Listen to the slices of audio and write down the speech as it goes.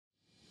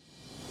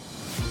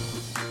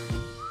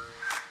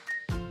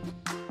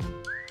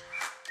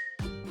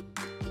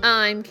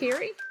I'm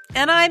Carrie.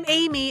 And I'm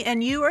Amy,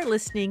 and you are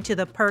listening to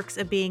The Perks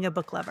of Being a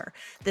Book Lover.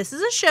 This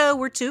is a show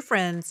where two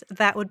friends,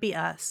 that would be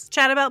us,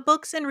 chat about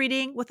books and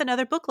reading with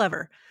another book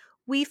lover.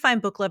 We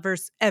find book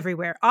lovers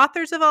everywhere,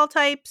 authors of all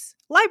types,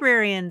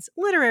 librarians,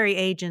 literary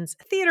agents,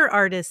 theater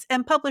artists,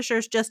 and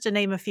publishers, just to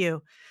name a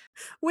few.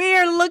 We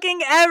are looking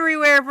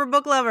everywhere for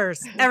book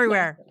lovers,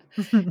 everywhere.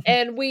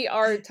 And we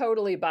are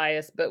totally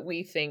biased, but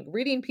we think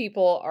reading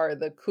people are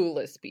the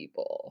coolest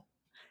people.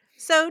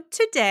 So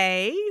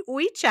today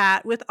we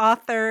chat with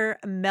author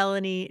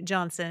Melonie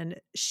Johnson.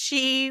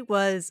 She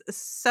was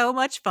so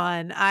much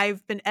fun.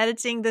 I've been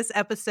editing this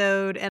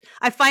episode and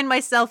I find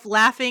myself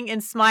laughing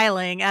and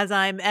smiling as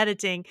I'm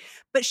editing.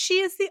 But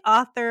she is the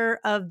author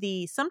of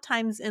the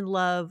Sometimes in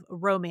Love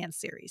romance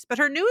series. But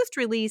her newest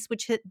release,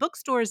 which hit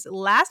bookstores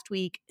last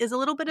week, is a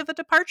little bit of a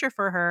departure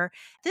for her.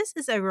 This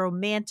is a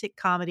romantic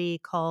comedy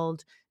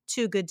called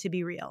Too Good to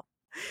Be Real.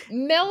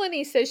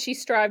 Melonie says she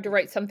strived to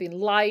write something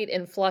light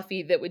and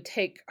fluffy that would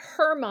take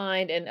her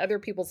mind and other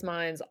people's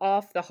minds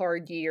off the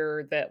hard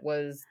year that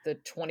was the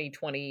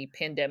 2020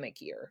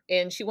 pandemic year.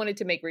 And she wanted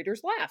to make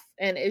readers laugh.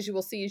 And as you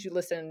will see as you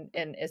listen,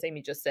 and as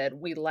Amy just said,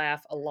 we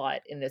laugh a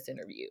lot in this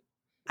interview.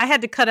 I had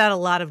to cut out a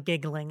lot of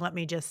giggling, let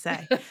me just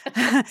say.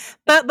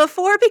 But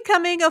before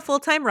becoming a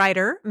full-time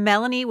writer,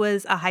 Melonie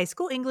was a high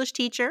school English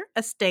teacher,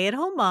 a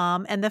stay-at-home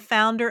mom, and the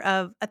founder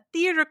of a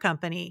theater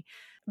company.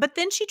 But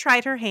then she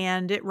tried her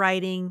hand at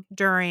writing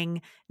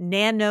during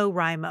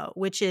NaNoWriMo,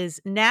 which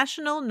is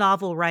National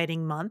Novel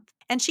Writing Month.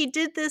 And she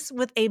did this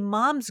with a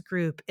mom's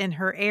group in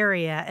her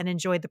area and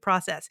enjoyed the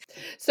process.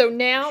 So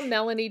now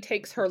Melonie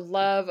takes her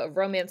love of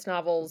romance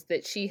novels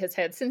that she has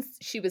had since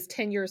she was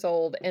 10 years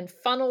old and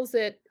funnels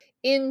it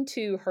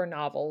into her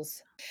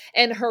novels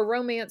and her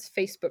romance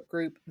Facebook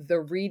group,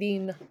 The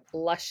Reading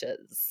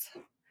Lushes.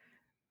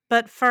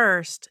 But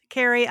first,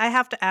 Carrie, I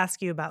have to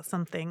ask you about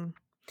something.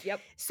 Yep.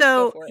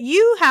 So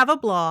you have a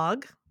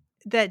blog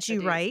that I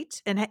you do.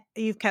 write and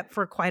you've kept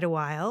for quite a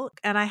while.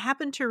 And I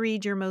happened to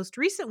read your most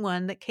recent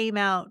one that came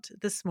out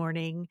this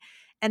morning,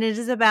 and it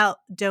is about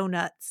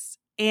donuts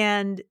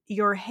and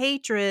your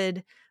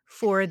hatred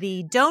for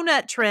the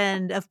donut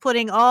trend of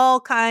putting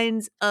all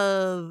kinds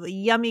of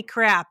yummy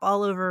crap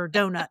all over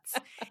donuts.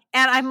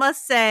 And I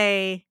must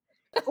say,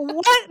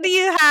 what do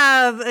you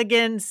have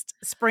against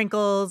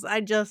sprinkles? I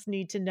just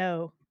need to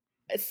know.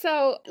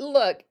 So,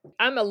 look,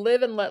 I'm a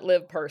live and let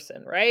live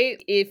person, right?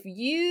 If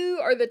you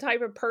are the type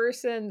of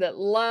person that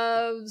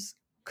loves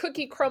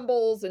cookie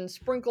crumbles and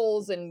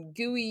sprinkles and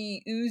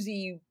gooey,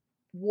 oozy,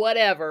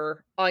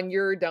 whatever on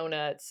your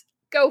donuts,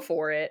 go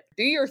for it.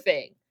 Do your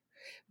thing.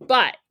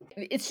 But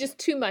it's just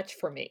too much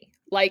for me.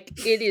 Like,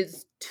 it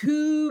is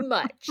too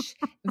much.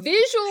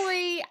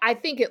 Visually, I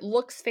think it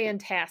looks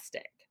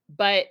fantastic,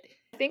 but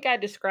I think I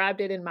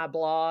described it in my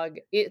blog.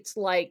 It's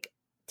like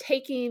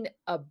taking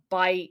a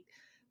bite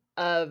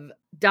of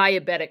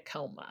diabetic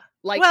coma.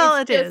 Like, Well,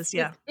 it's it is, just,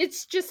 yeah.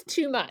 it's just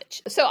too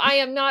much. So I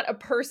am not a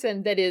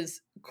person that is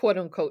quote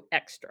unquote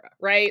extra,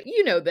 right?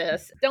 You know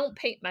this. Don't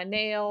paint my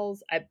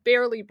nails. I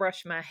barely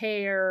brush my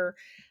hair.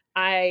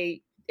 I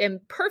am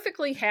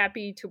perfectly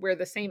happy to wear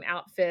the same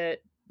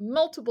outfit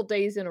multiple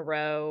days in a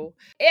row.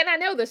 And I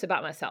know this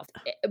about myself,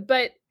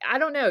 but I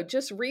don't know.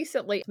 Just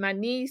recently, my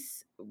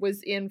niece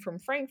was in from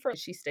Frankfurt.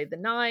 She stayed the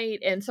night.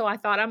 And so I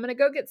thought, I'm going to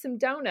go get some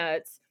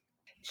donuts.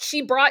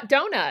 She brought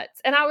donuts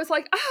and I was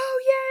like, oh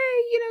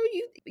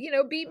yay,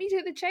 you beat me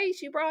to the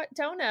chase. You brought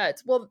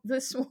donuts. Well,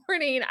 this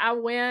morning I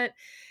went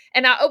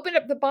and I opened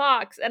up the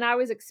box and I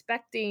was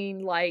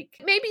expecting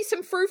like maybe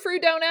some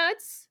frou-frou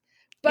donuts,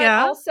 but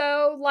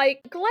also like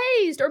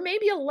glazed or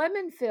maybe a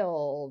lemon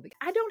filled.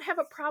 I don't have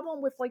a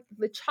problem with like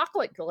the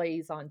chocolate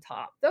glaze on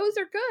top. Those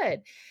are good.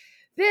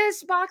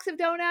 This box of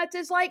donuts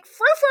is like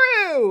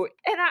frou-frou.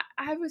 And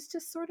I was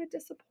just sort of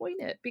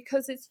disappointed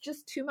because it's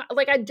just too much.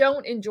 Like, I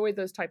don't enjoy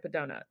those type of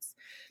donuts.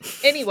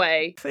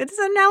 Anyway. It's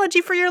an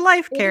analogy for your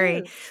life, Carrie.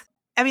 It is.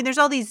 I mean, there's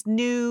all these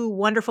new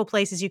wonderful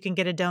places you can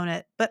get a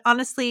donut. But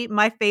honestly,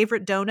 my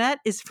favorite donut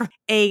is from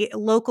a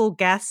local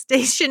gas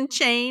station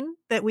chain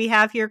that we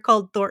have here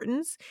called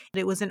Thornton's.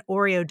 It was an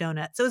Oreo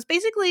donut. So it was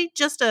basically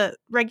just a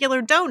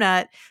regular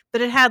donut,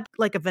 but it had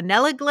like a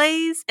vanilla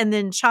glaze and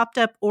then chopped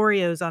up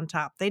Oreos on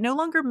top. They no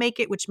longer make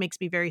it, which makes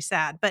me very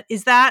sad. But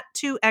is that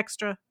too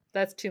extra?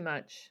 That's too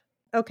much.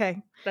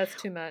 Okay. That's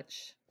too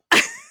much.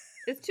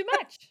 It's too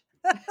much.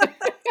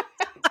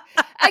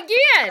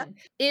 Again,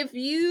 if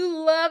you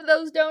love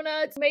those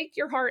donuts, make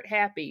your heart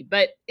happy,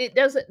 but it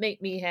doesn't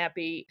make me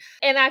happy.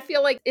 And I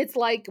feel like it's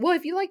like, well,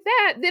 if you like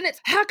that, then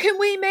it's how can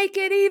we make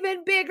it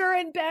even bigger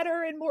and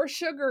better and more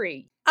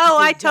sugary? Oh,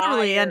 I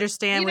totally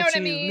understand what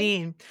you I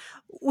mean?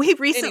 We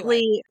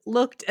recently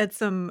looked at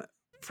some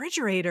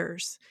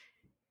refrigerators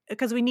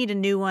because we need a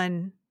new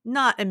one.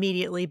 Not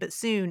immediately, but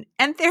soon.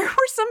 And there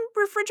were some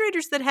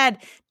refrigerators that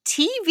had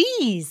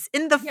TVs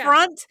in the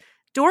front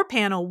door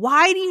panel.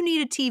 Why do you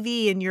need a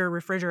TV in your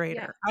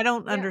refrigerator? I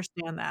don't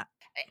understand that.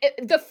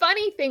 The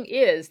funny thing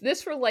is,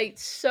 this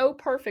relates so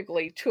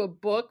perfectly to a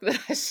book that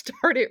I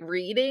started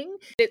reading.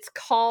 It's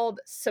called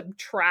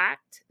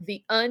Subtract,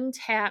 The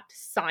Untapped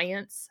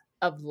Science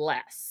of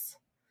less.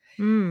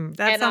 That And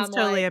sounds I'm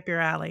totally like, up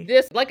your alley.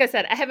 this, like I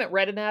said, I haven't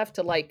read enough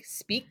to like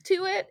speak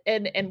to it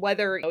and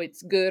whether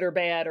it's good or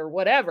bad or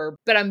whatever,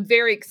 but I'm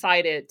very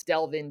excited to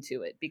delve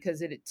into it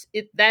because it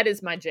that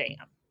is my jam.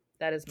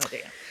 That is my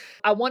jam.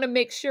 I want to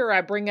make sure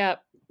I bring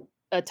up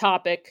a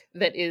topic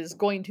that is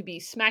going to be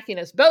smacking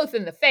us both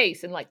in the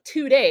face in like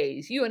 2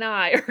 days. You and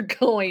I are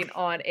going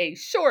on a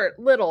short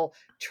little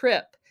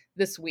trip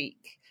this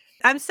week.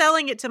 I'm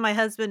selling it to my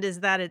husband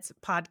is that it's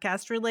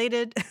podcast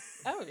related.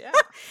 Oh, yeah.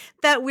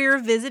 That we're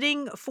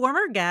visiting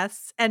former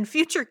guests and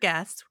future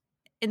guests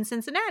in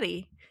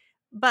Cincinnati.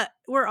 But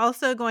we're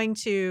also going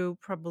to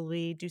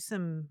probably do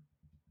some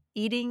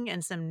eating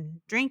and some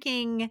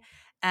drinking,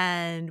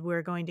 and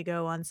we're going to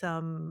go on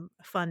some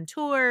fun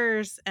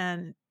tours,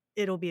 and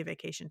it'll be a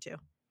vacation too.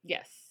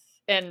 Yes.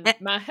 And Eh,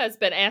 my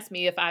husband asked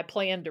me if I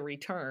plan to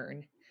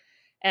return.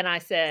 And I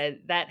said,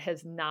 that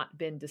has not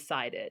been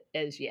decided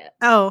as yet.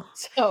 Oh,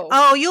 So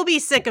oh, you'll be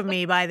sick of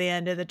me by the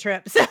end of the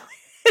trip, so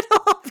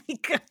it'll be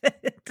good.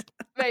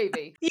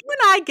 maybe. You and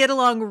I get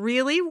along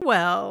really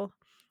well,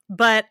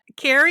 but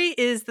Carrie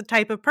is the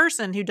type of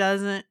person who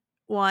doesn't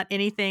want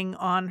anything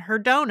on her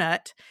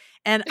donut,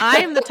 and I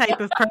am the type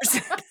of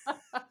person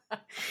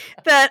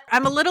that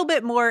I'm a little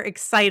bit more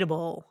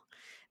excitable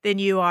than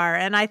you are,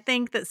 and I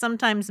think that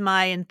sometimes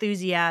my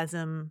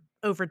enthusiasm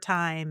over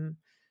time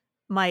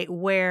might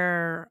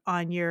wear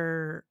on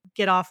your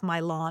get off my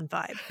lawn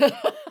vibe.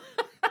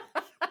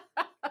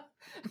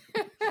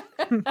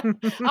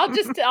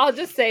 I'll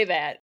just say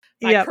that.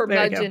 My Yep,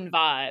 there you go. curmudgeon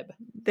vibe.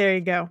 There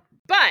you go.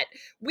 But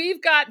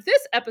we've got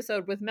this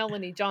episode with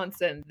Melonie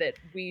Johnson that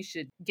we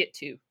should get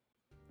to.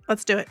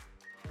 Let's do it.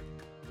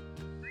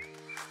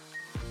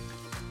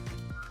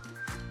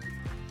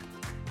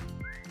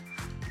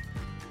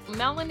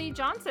 Melonie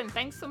Johnson,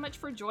 thanks so much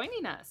for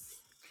joining us.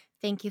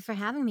 Thank you for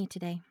having me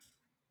today.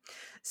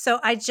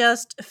 So I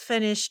just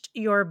finished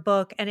your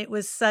book and it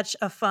was such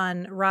a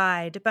fun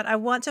ride, but I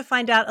want to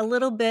find out a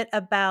little bit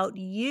about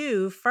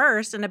you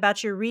first and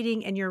about your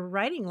reading and your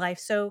writing life.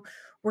 So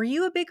were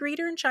you a big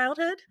reader in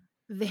childhood?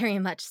 Very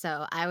much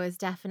so. I was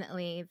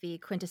definitely the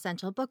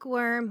quintessential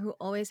bookworm who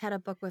always had a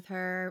book with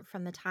her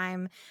from the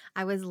time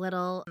I was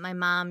little. My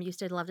mom used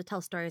to love to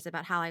tell stories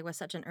about how I was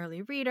such an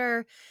early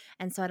reader.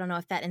 And so I don't know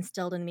if that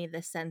instilled in me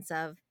this sense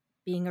of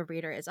being a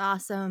reader is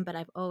awesome, but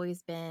I've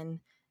always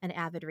been an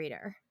avid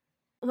reader.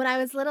 When I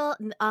was little,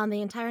 on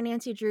the entire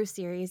Nancy Drew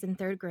series in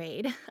third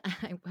grade,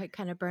 I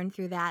kind of burned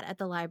through that at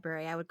the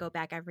library. I would go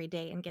back every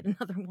day and get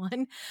another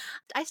one.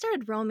 I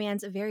started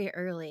romance very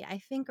early. I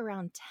think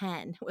around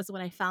 10 was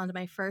when I found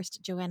my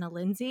first Joanna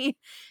Lindsay.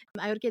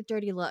 I would get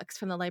dirty looks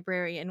from the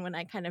librarian when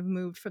I kind of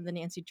moved from the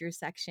Nancy Drew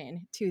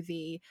section to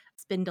the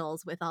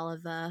spindles with all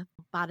of the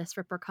bodice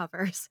ripper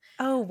covers.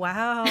 Oh,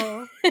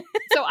 wow.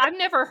 So I've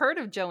never heard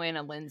of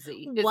Joanna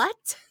Lindsay.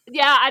 What?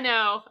 Yeah, I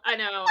know.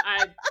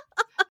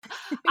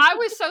 I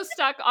was so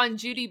stuck on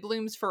Judy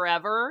Blume's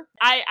Forever.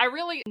 I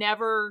really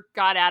never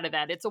got out of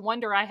that. It's a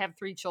wonder I have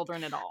 3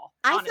 children at all.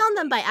 I honestly, found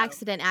them by so.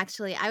 accident,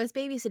 actually. I was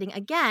babysitting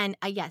again.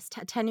 Yes,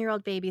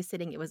 10-year-old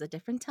babysitting. It was a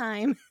different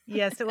time.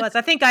 Yes, it was.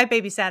 I think I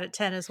babysat at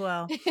 10 as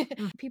well.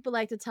 People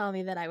like to tell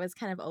me that I was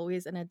kind of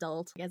always an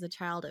adult. As a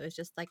child, it was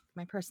just like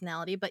my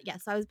personality. But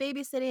yes, I was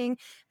babysitting.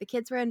 The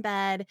kids were in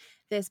bed.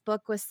 This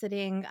book was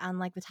sitting on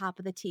like the top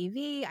of the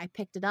TV. I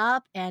picked it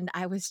up and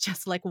I was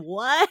just like,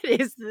 what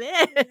is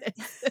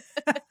this?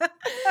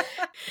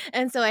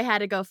 And so I had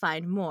to go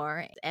find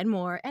more and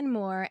more and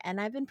more. And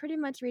I've been pretty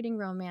much reading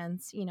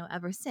romance,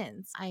 ever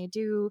since. I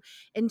do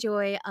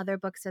enjoy other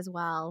books as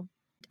well.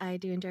 I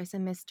do enjoy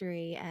some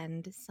mystery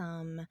and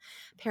some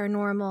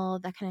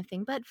paranormal, that kind of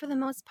thing. But for the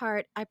most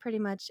part, I pretty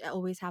much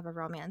always have a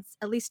romance,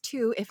 at least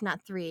 2, if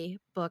not 3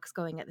 books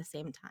going at the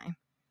same time.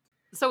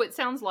 So it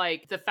sounds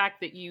like the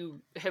fact that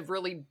you have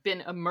really been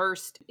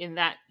immersed in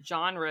that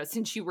genre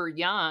since you were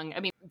young,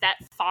 I mean, that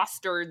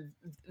fostered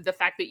the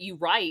fact that you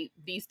write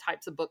these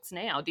types of books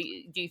now. Do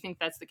you think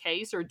that's the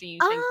case? Or do you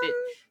think that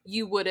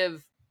you would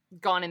have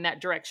gone in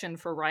that direction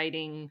for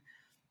writing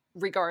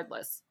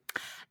regardless?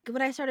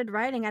 When I started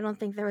writing, I don't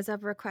think there was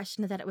ever a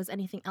question that it was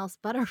anything else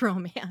but a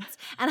romance.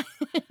 And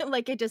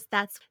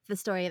that's the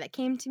story that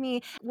came to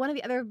me. One of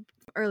the other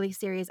early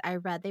series I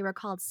read, they were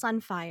called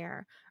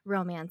Sunfire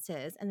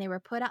romances, and they were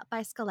put out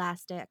by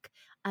Scholastic,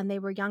 and they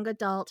were young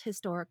adult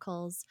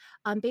historicals.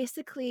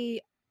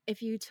 Basically,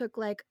 if you took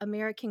like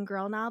American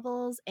Girl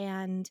novels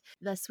and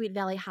the Sweet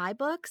Valley High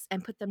books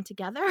and put them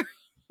together,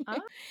 Oh.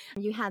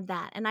 you had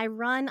that. And I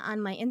run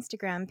on my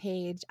Instagram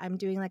page, I'm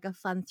doing like a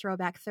fun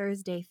Throwback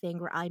Thursday thing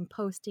where I'm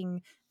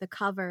posting the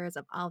covers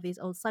of all these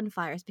old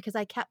Sunfires because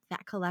I kept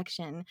that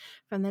collection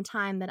from the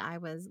time that I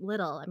was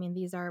little. I mean,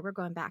 we're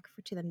going back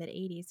to the mid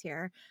 80s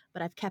here,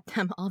 but I've kept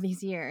them all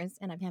these years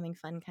and I'm having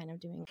fun kind of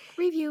doing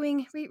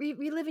reviewing,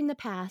 reliving the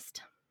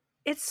past.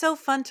 It's so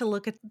fun to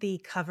look at the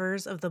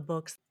covers of the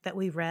books that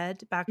we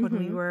read back when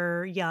we Mhm.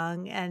 were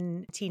young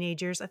and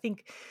teenagers. I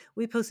think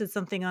we posted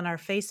something on our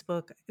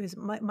Facebook. It was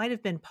might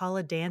have been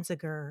Paula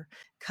Danziger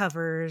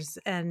covers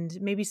and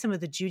maybe some of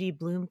the Judy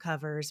Blume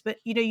covers. But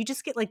you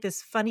just get like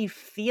this funny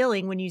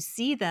feeling when you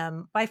see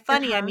them. By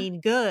funny, I Uh-huh. mean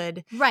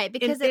good. Right,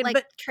 because it, like,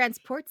 But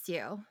transports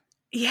you.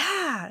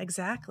 yeah,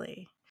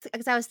 exactly.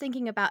 Because I was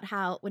thinking about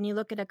how when you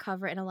look at a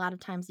cover and a lot of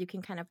times you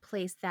can kind of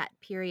place that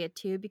period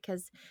too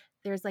because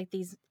there's, like,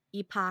 these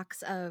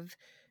epochs of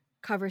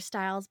cover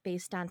styles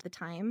based on the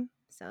time,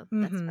 so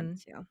that's fun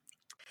Hmm. too.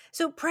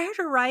 So prior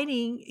to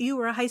writing, you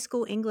were a high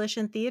school English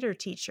and theater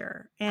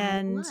teacher. I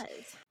And was.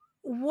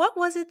 what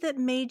was it that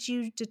made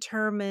you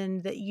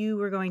determine that you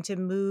were going to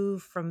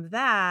move from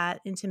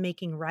that into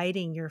making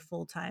writing your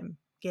full-time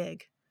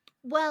gig?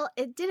 Well,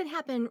 it didn't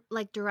happen,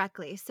 like,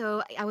 directly.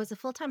 So, I was a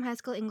full-time high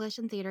school English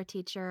and theater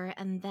teacher,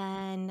 and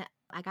then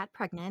I got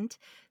pregnant.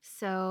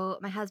 So,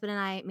 my husband and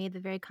I made the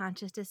very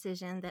conscious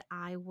decision that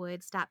I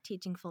would stop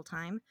teaching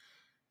full-time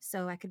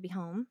so I could be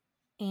home.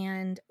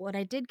 And what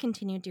I did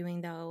continue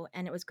doing, though,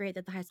 and it was great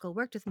that the high school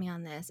worked with me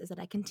on this, is that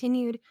I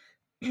continued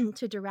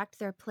to direct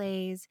their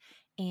plays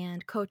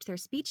and coach their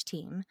speech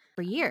team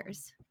for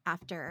years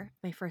after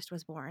my first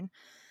was born.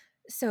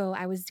 So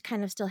I was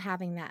kind of still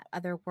having that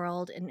other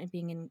world and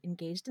being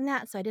engaged in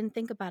that. So I didn't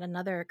think about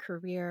another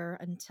career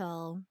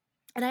until,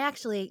 and I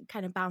actually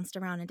kind of bounced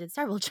around and did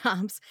several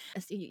jobs.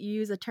 You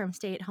use the term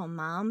stay at home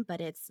mom,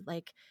 but it's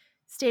like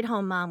stay at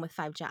home mom with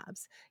 5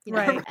 jobs, you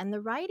know? Right. And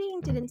the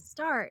writing didn't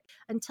start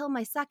until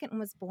my second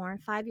was born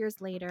 5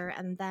 years later.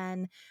 And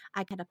then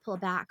I kind of pull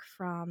back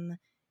from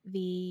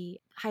the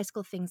high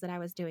school things that I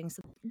was doing.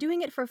 So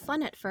doing it for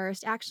fun at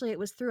first, actually it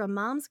was through a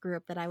mom's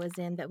group that I was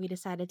in that we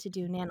decided to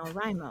do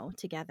NaNoWriMo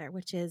together,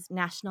 which is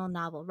National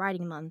Novel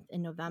Writing Month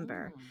in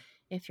November, Mm.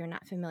 if you're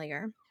not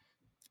familiar.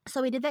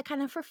 So we did that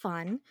kind of for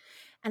fun,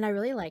 and I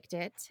really liked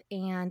it,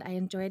 and I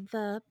enjoyed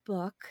the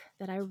book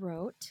that I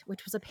wrote,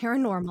 which was a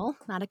paranormal,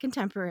 not a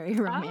contemporary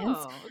romance.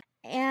 Oh,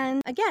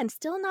 And again,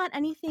 still not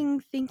anything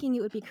thinking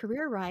it would be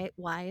career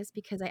wise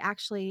because I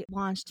actually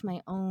launched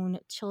my own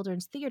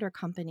children's theater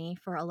company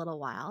for a little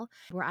while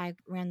where I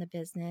ran the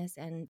business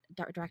and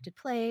directed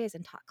plays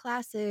and taught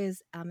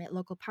classes at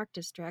local park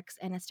districts.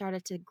 And it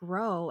started to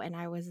grow. And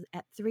I was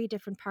at 3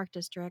 different park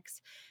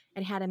districts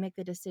and had to make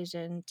the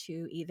decision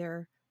to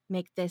either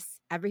make this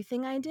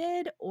everything I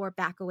did or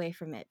back away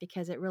from it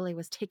because it really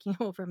was taking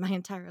over my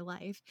entire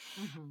life.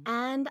 mhm.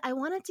 And I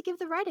wanted to give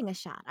the writing a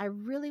shot. I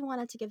really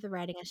wanted to give the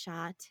writing a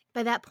shot.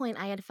 By that point,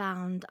 I had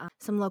found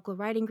some local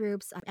writing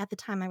groups. At the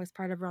time, I was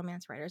part of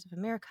Romance Writers of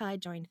America. I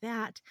joined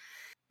that.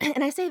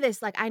 And I say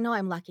this like I know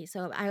I'm lucky.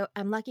 So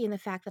I'm lucky in the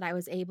fact that I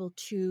was able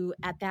to,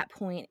 at that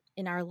point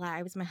in our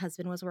lives, my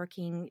husband was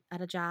working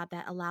at a job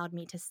that allowed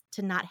me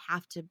to not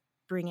have to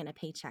bring in a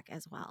paycheck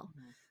as well.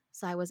 Mhm.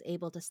 So I was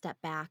able to step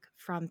back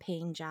from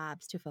paying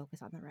jobs to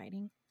focus on the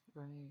writing.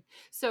 Right.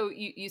 So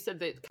you said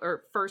that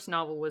our first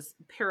novel was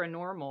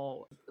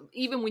paranormal.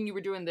 Even when you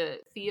were doing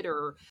the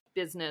theater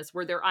business,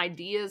 were there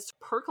ideas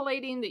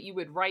percolating that you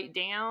would write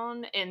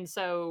down? And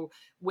so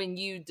when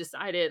you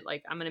decided,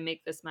 like, I'm going to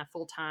make this my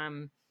full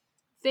time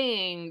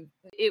thing,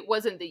 it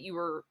wasn't that you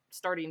were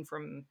starting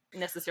from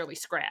necessarily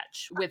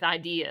scratch with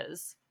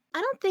ideas. I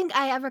don't think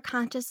I ever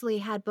consciously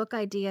had book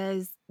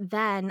ideas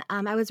then.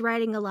 I was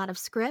writing a lot of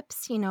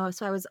scripts, so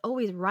I was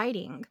always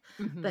writing,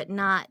 Hmm. but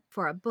not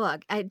for a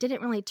book. I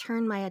didn't really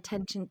turn my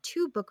attention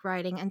to book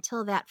writing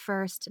until that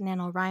first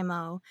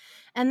NaNoWriMo.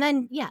 And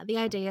then, yeah, the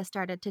idea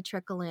started to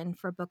trickle in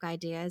for book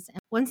ideas.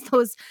 And once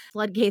those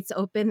floodgates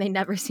open, they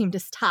never seem to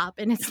stop.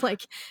 And it's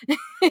like,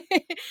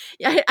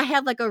 yeah, I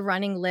have like a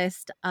running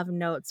list of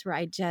notes where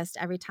I just,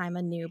 every time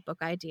a new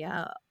book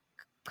idea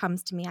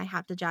comes to me, I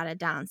have to jot it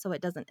down so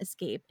it doesn't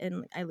escape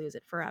and I lose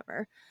it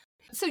forever.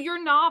 So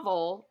your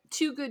novel,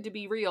 Too Good to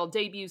Be Real,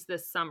 debuts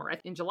this summer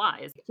in July.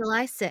 Is it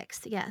July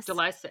 6th, yes.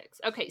 July 6th?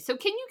 Okay. So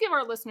can you give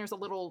our listeners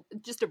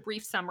just a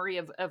brief summary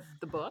of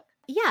the book?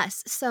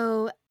 Yes.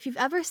 So if you've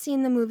ever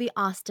seen the movie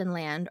Austen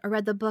Land or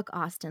read the book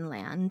Austen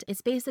Land,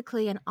 it's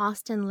basically an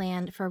Austen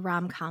Land for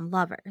rom com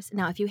lovers.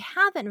 Now, if you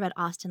haven't read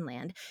Austen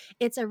Land,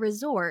 it's a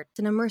resort, it's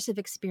an immersive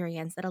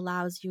experience that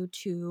allows you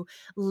to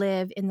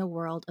live in the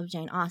world of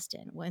Jane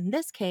Austen. Well, in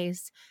this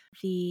case,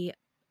 the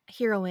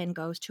heroine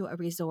goes to a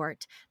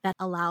resort that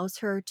allows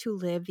her to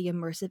live the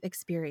immersive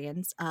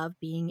experience of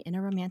being in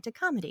a romantic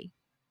comedy.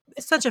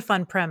 It's such a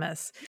fun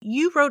premise.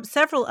 You wrote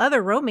several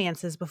other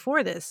romances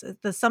before this,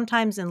 the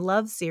Sometimes in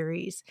Love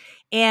series.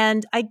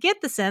 And I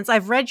get the sense,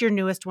 I've read your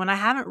newest one. I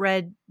haven't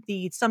read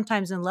the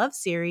Sometimes in Love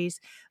series,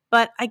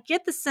 but I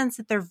get the sense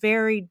that they're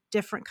very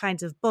different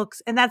kinds of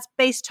books. And that's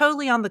based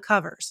totally on the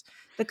covers.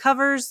 The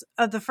covers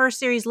of the first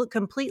series look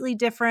completely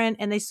different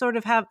and they sort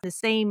of have the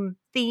same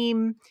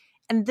theme.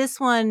 And this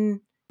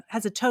one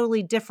has a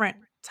totally different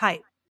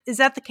type. Is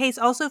that the case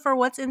also for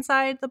what's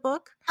inside the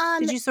book?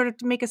 Um, Did you sort of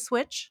make a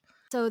switch?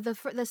 So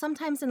the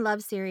Sometimes in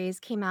Love series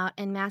came out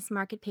in mass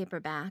market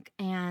paperback,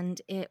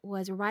 and it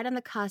was right on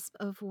the cusp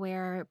of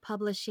where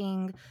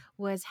publishing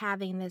was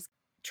having this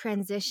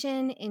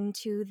transition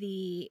into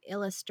the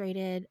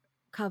illustrated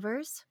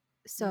covers.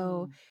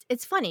 So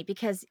it's funny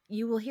because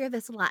you will hear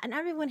this a lot, and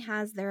everyone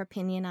has their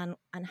opinion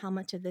on how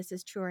much of this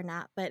is true or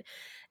not. But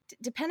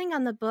depending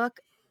on the book,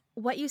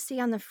 what you see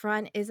on the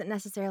front isn't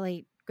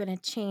necessarily going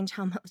to change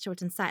how much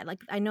what's inside.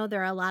 Like, I know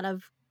there are a lot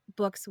of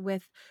books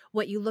with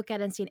what you look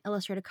at and see an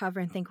illustrated cover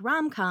and think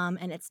rom-com,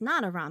 and it's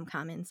not a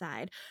rom-com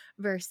inside,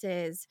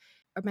 versus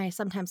or my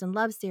Sometimes in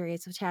Love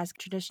series, which has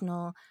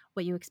traditional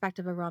what you expect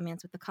of a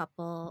romance with the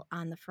couple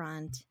on the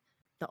front,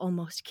 the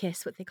almost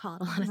kiss, what they call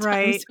it a lot of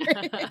times.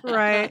 Right. Right.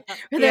 Where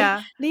they're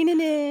Yeah.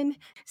 leaning in.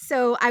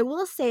 So I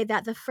will say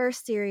that the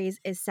first series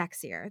is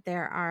sexier.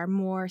 There are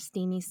more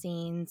steamy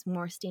scenes,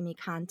 more steamy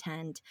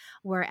content,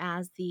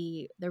 whereas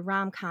the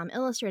rom-com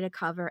illustrated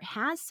cover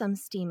has some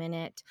steam in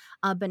it,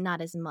 but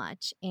not as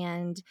much.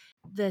 And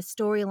the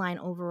storyline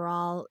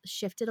overall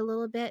shifted a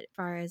little bit as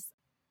far as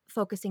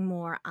focusing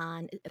more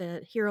on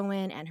the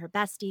heroine and her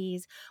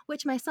besties,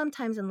 which my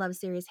Sometimes in Love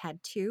series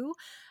had too,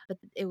 but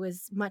it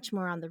was much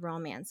more on the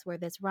romance, where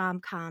this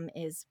rom-com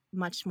is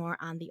much more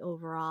on the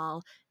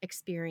overall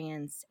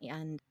experience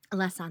and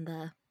less on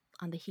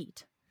the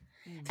heat.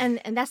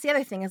 And that's the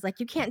other thing, is like,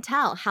 you can't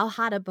tell how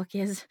hot a book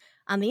is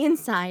on the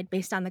inside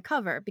based on the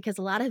cover, because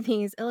a lot of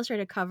these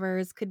illustrated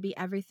covers could be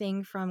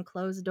everything from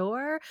closed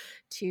door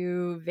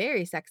to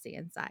very sexy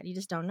inside. You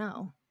just don't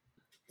know.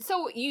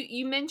 So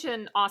you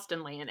mentioned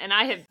Austin Land, and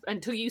I have,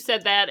 until you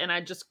said that, and I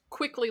just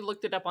quickly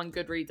looked it up on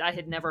Goodreads, I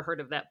had never heard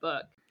of that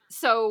book.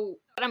 So,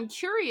 but I'm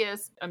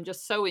curious, I'm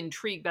just so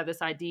intrigued by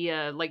this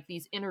idea, like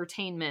these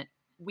entertainment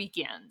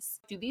weekends.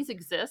 Do these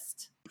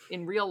exist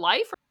in real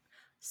life?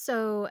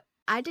 So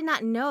I did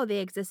not know they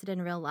existed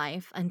in real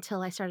life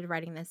until I started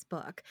writing this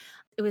book.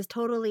 It was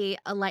totally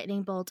a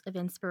lightning bolt of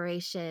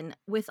inspiration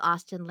with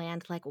Austin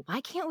Land. Like,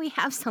 why can't we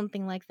have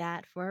something like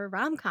that for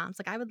rom-coms?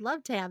 Like, I would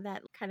love to have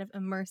that kind of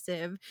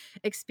immersive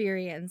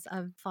experience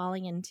of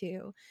falling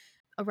into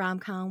a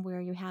rom-com where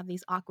you have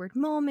these awkward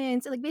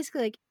moments, like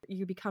basically like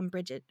you become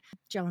Bridget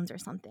Jones or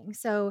something.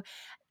 So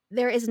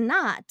there is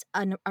not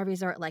a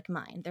resort like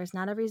mine. There's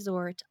not a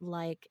resort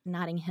like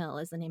Notting Hill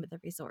is the name of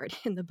the resort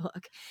in the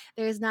book.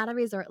 There's not a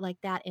resort like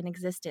that in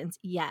existence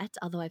yet,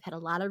 although I've had a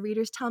lot of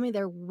readers tell me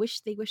they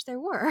wish there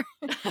were.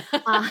 Like,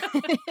 I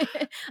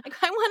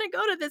want to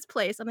go to this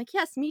place. I'm like,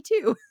 yes, me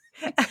too.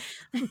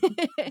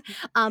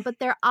 But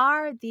there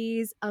are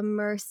these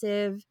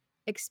immersive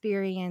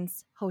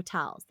experience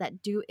hotels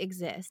that do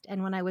exist.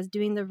 And when I was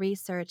doing the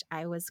research,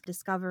 I was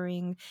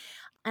discovering,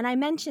 and I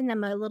mentioned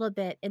them a little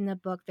bit in the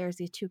book, there's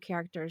these two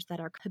characters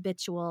that are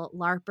habitual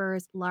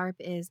LARPers. LARP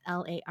is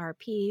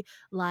LARP,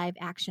 live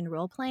action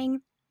role playing.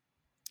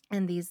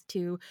 And these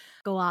two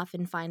go off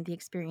and find the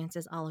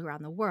experiences all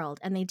around the world.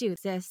 And they do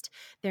exist.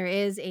 There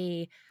is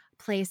a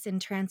place in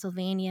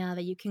Transylvania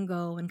that you can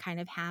go and kind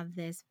of have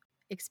this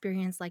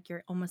experience like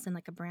you're almost in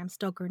like a Bram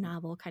Stoker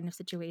novel kind of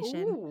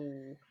situation.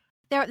 Ooh.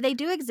 They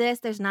do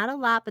exist. There's not a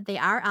lot, but they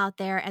are out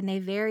there, and they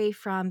vary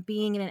from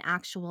being in an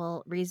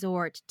actual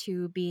resort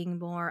to being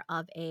more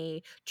of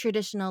a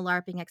traditional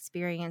LARPing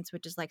experience,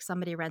 which is like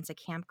somebody rents a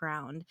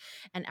campground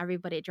and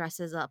everybody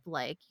dresses up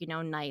like,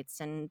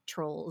 knights and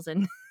trolls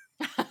and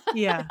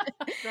Yeah.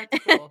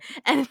 That's cool.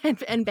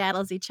 and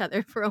battles each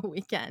other for a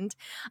weekend.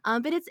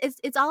 But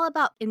it's all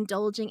about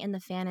indulging in the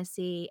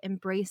fantasy,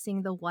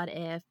 embracing the what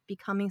if,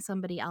 becoming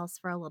somebody else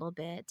for a little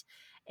bit,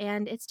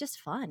 and it's just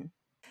fun.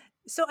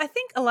 So I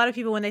think a lot of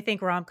people, when they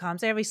think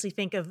rom-coms, they obviously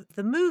think of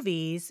the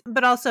movies,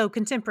 but also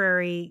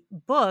contemporary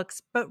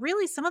books. But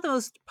really, some of the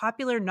most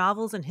popular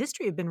novels in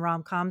history have been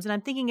rom-coms. And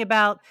I'm thinking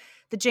about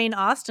the Jane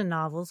Austen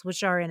novels,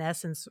 which are in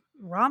essence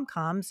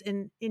rom-coms,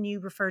 and you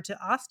refer to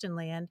Austen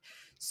Land.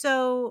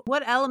 So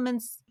what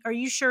elements are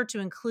you sure to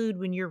include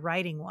when you're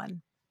writing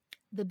one?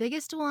 The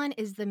biggest one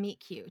is the meet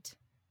cute.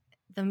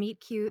 The meet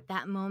cute,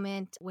 that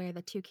moment where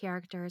the two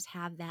characters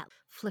have that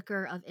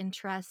flicker of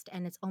interest,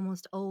 and it's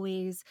almost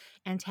always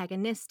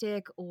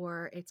antagonistic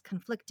or it's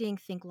conflicting.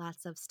 Think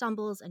lots of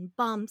stumbles and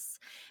bumps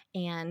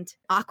and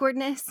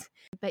awkwardness.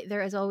 But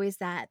there is always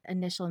that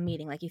initial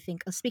meeting. Like, you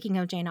think, speaking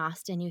of Jane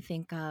Austen, you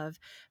think of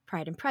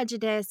Pride and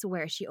Prejudice,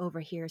 where she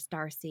overhears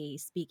Darcy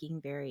speaking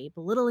very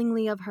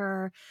belittlingly of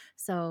her.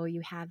 So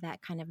you have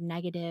that kind of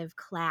negative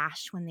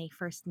clash when they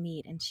first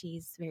meet, and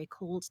she's very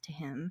cold to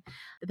him.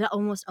 But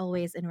almost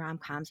always in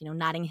rom-coms,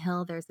 Notting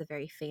Hill, there's the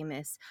very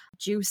famous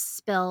juice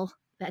spill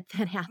that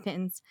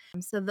happens.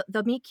 So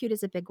the meet cute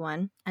is a big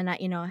one, and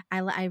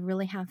I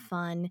really have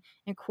fun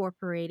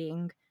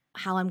incorporating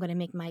how I'm going to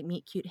make my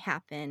meet cute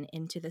happen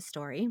into the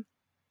story.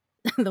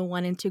 The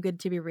one in Too Good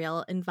to Be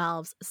Real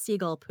involves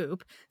seagull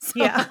poop. So,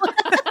 Yeah.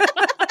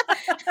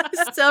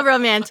 so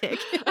romantic.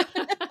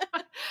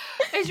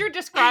 As you're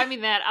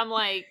describing that, I'm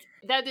like,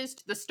 that is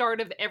the start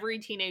of every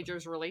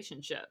teenager's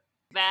relationship.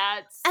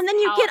 And then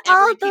you how get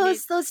all every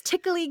those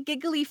tickly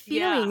giggly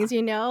Yeah. feelings,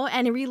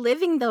 and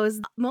reliving those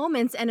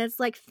moments, and it's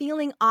like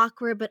feeling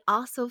awkward but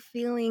also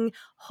feeling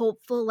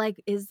hopeful,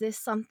 like, is this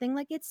something?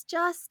 Like, it's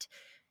just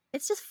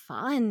It's just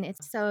fun. I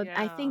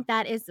Yeah. think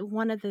that is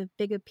one of the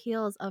big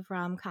appeals of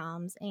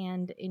rom-coms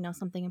and,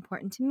 something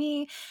important to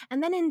me.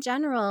 And then in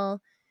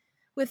general,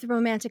 with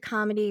romantic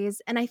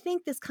comedies, and I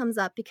think this comes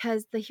up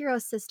because the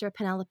hero's sister,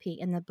 Penelope,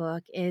 in the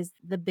book is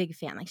the big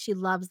fan. Like, she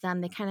loves them.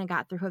 They kind of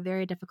got through a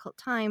very difficult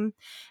time.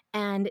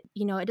 And,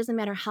 it doesn't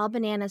matter how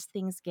bananas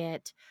things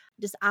get,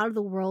 just out of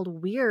the world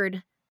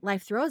weird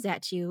life throws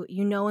at you,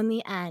 in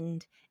the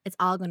end, it's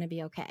all going to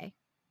be okay.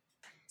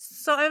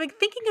 So I'm like,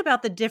 thinking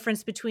about the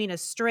difference between a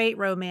straight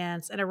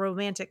romance and a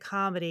romantic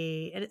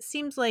comedy, and it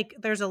seems like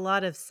there's a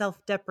lot of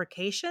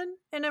self-deprecation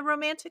in a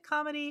romantic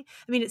comedy.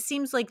 I mean, it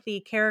seems like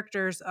the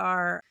characters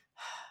are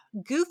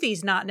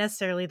goofy's not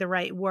necessarily the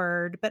right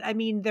word, but I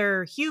mean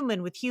they're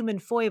human with human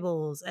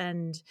foibles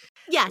and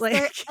Yes,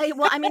 like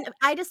well, I mean,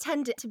 I just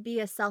tend to be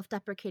a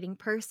self-deprecating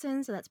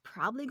person, so that's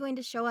probably going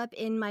to show up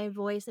in my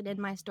voice and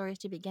in my stories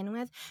to begin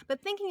with.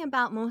 But thinking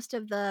about most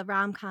of the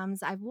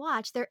rom-coms I've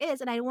watched, there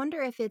is, and I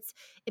wonder if it's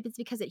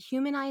because it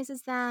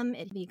humanizes them,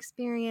 the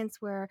experience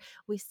where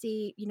we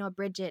see,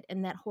 Bridget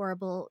in that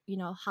horrible,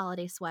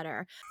 holiday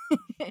sweater,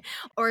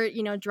 or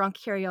drunk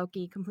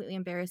karaoke, completely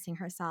embarrassing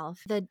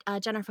herself. The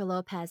Jennifer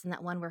Lopez in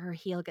that one where her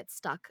heel gets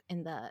stuck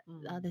in the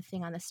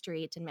thing on the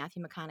street, and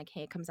Matthew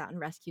McConaughey comes out and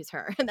rescues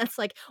her, and that's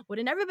like,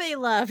 wouldn't everybody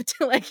love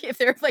to, like, if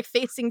they're like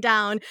facing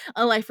down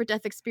a life or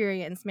death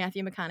experience,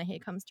 Matthew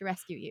McConaughey comes to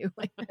rescue you.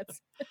 Like,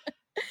 that's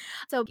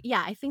so,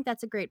 yeah, I think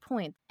that's a great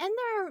point. And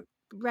there are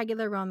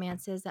regular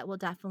romances that will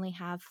definitely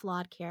have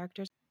flawed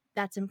characters.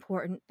 That's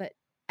important, but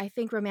I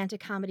think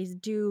romantic comedies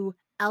do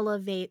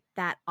elevate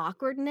that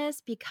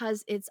awkwardness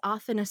because it's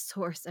often a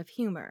source of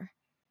humor.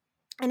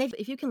 And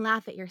if you can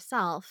laugh at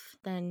yourself,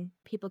 then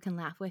people can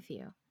laugh with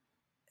you.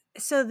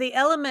 so the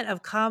element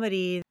of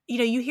comedy,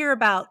 you hear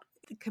about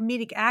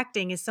comedic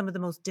acting is some of the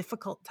most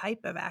difficult type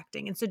of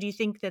acting. And so do you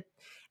think that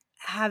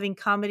having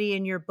comedy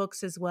in your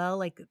books as well,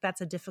 like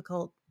that's a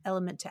difficult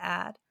element to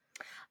add?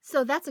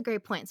 So that's a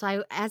great point.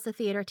 So as a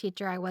theater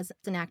teacher, I was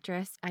an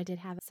actress. I did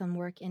have some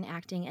work in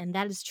acting, and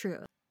that is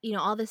true.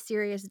 All the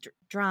serious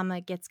drama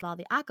gets all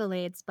the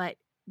accolades, but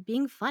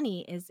being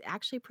funny is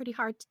actually pretty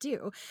hard to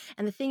do.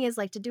 And the thing is,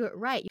 like, to do it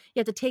right, you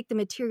have to take the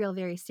material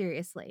very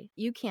seriously.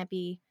 You can't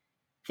be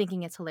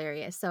thinking it's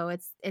hilarious. So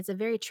it's a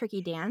very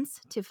tricky dance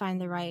to find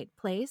the right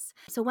place.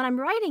 So when I'm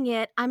writing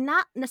it, I'm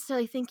not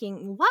necessarily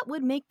thinking what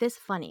would make this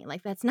funny.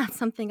 Like, that's not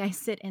something I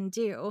sit and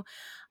do.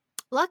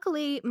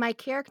 Luckily, my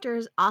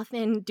characters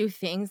often do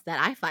things that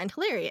I find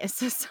hilarious.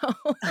 So,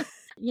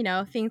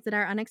 things that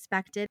are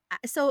unexpected.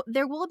 So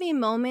there will be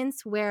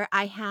moments where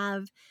I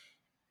have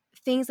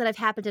things that have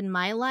happened in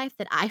my life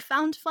that I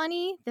found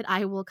funny that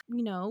I will,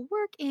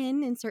 work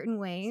in certain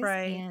ways.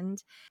 Right.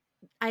 And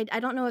I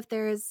don't know if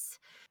there's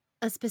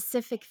a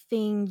specific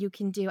thing you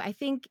can do. I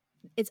think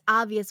it's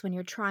obvious when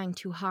you're trying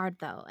too hard,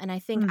 though. And I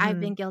think I've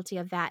been Mhm. guilty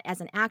of that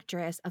as an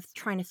actress, of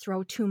trying to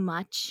throw too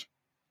much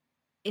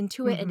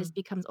into it, and just Mhm.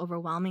 becomes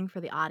overwhelming for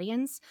the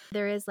audience.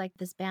 There is like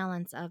this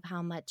balance of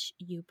how much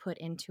you put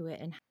into it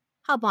and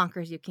how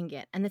bonkers you can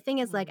get. And the thing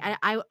is, like,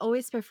 I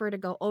always prefer to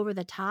go over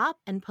the top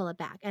and pull it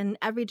back. And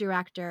every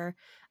director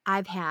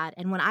I've had,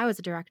 and when I was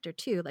a director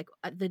too, like,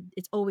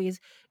 it's always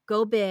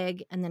go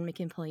big and then we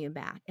can pull you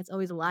back. It's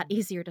always a lot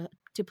easier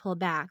to pull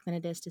back than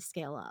it is to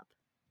scale up.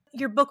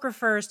 Your book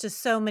refers to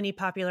so many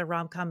popular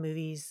rom-com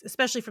movies,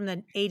 especially from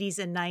the 80s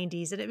and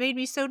 90s, and it made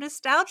me so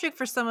nostalgic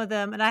for some of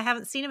them, and I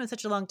haven't seen them in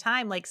such a long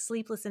time, like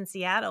Sleepless in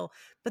Seattle,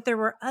 but there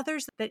were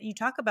others that you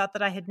talk about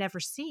that I had never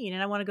seen,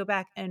 and I wanna go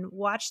back and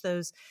watch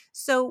those.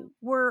 So,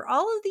 were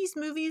all of these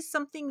movies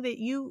something that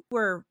you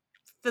were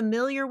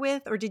familiar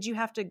with, or did you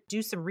have to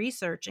do some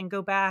research and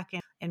go back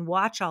and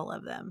watch all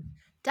of them?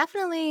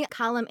 Definitely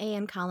column A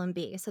and column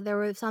B. So there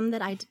were some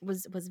that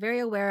was very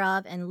aware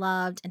of and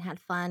loved and had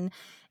fun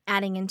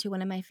adding into.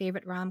 One of my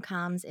favorite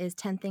rom-coms is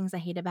 10 Things I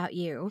Hate About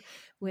You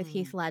with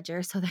Heath Mm.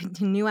 Ledger. So I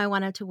knew I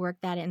wanted to work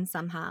that in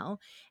somehow.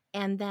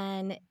 And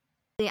then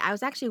I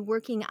was actually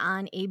working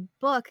on a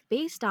book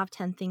based off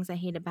 10 Things I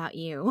Hate About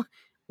You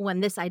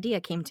when this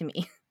idea came to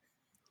me.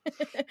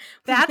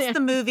 That's the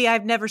movie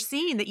I've never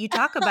seen that you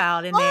talk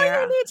about in Oh,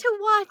 there. you need to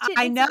watch it.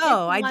 I It's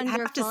know, I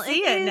have to wonderful.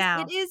 see it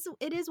now.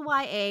 It is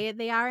YA.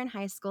 They are in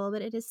high school,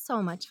 but it is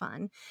so much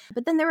fun.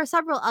 But then there were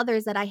several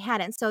others that I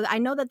hadn't. So I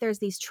know that there's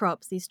these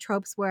tropes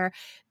where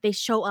they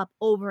show up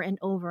over and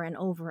over and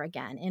over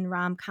again in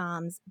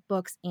rom-coms,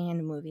 books,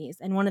 and movies.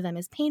 And one of them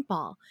is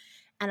paintball.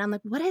 And I'm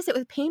like, what is it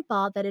with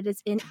paintball that it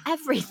is in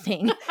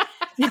everything?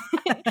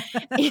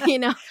 you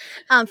know,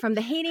 from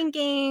the Hating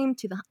Game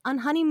to the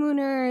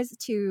Honeymooners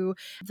to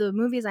the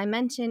movies I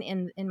mentioned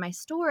in my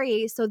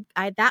story. So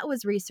that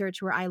was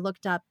research where I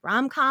looked up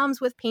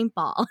rom-coms with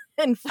paintball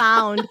and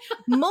found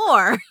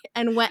more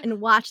and went and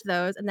watched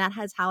those. And that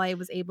has how I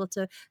was able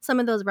to, some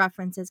of those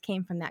references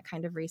came from that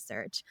kind of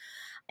research.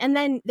 And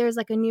then there's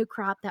like a new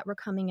crop that we're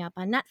coming up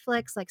on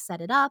Netflix, like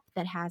Set It Up,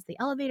 that has the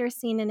elevator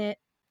scene in it.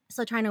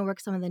 So trying to work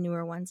some of the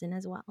newer ones in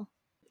as well.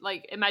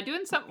 Like, am I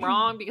doing something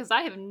wrong? Because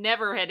I have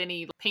never had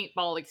any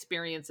paintball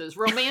experiences,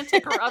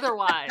 romantic or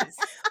otherwise.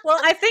 Well,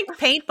 I think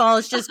paintball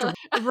is just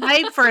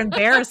ripe for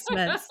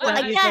embarrassments, Well,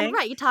 don't you again, think?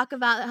 right. You talk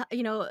about,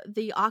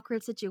 the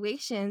awkward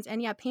situations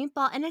and yeah,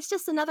 paintball. And it's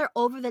just another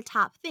over the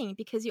top thing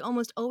because you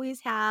almost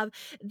always have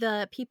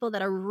the people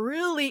that are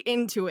really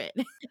into it.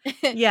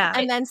 Yeah.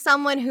 And then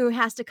someone who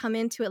has to come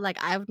into it like,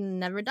 I've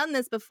never done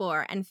this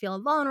before and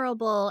feel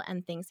vulnerable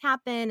and things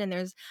happen. And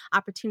there's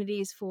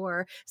opportunities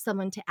for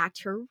someone to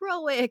act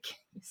heroic.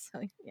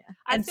 So, yeah.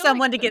 I And feel like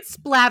someone to get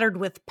splattered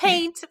with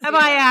paint by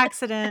Yeah.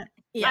 accident.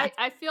 Yeah.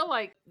 I feel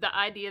like the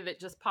idea that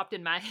just popped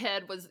in my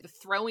head was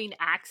throwing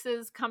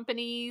axes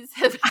companies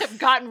have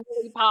gotten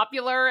really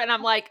popular. And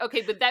I'm like,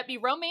 okay, would that be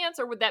romance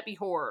or would that be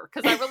horror?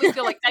 Because I really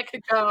feel like that could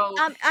go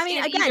I mean,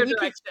 in again, either you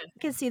direction.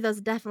 could see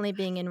those definitely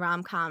being in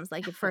rom-coms,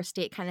 like a first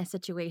date kind of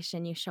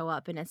situation. You show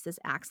up and it's this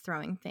axe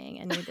throwing thing,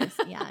 and you're just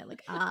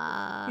like,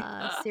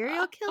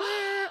 serial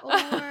killer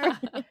or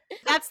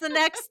That's the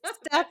next step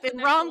That's the in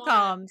next one.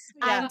 rom-coms.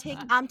 Yeah.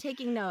 I'm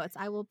taking notes.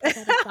 I will put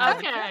that aside.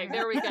 Okay,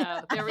 there we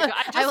go. There we go.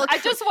 I will I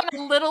just want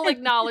a little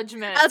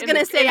acknowledgement. I was in gonna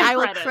the- say in the I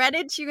will credits.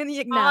 credit you in the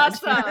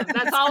acknowledgement. Awesome.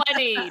 That's all I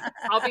need.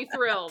 I'll be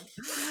thrilled.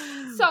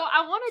 So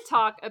I want to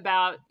talk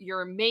about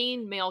your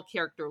main male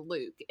character,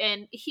 Luke.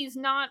 And he's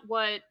not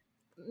what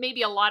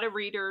maybe a lot of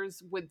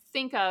readers would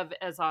think of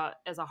as a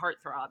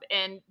heartthrob.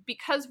 And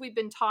because we've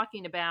been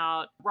talking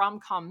about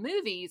rom-com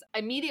movies, I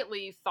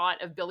immediately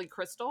thought of Billy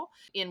Crystal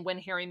in When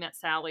Harry Met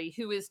Sally,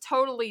 who is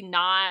totally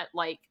not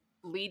like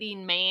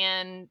leading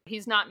man.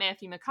 He's not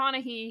Matthew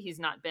McConaughey. He's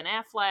not Ben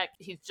Affleck.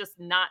 He's just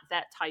not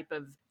that type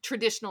of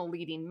traditional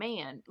leading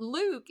man.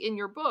 Luke, in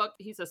your book,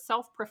 he's a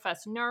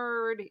self-professed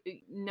nerd,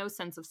 no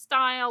sense of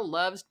style,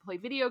 loves to play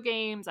video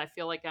games. I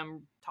feel like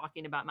I'm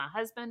talking about my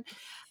husband.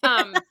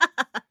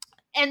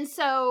 And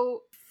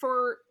so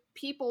for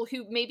people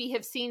who maybe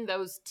have seen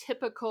those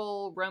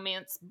typical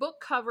romance book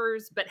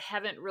covers but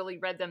haven't really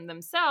read them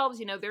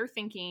themselves, they're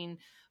thinking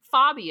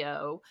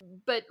Fabio,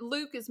 but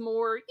Luke is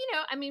more,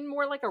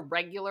 more like a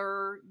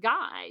regular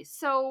guy.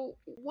 So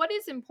what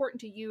is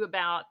important to you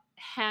about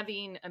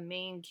having a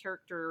main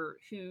character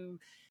who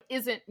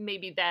isn't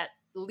maybe that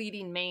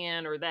leading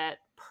man or that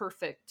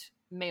perfect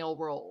male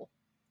role?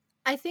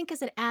 I think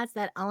as it adds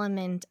that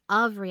element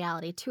of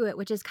reality to it,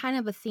 which is kind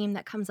of a theme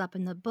that comes up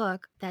in the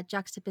book, that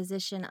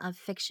juxtaposition of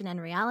fiction and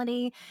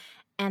reality,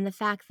 and the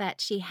fact that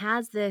she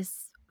has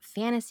this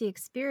fantasy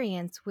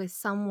experience with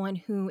someone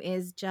who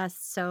is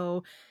just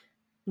so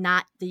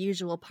not the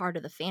usual part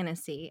of the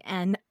fantasy.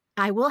 And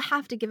I will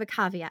have to give a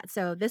caveat.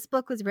 So this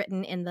book was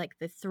written in like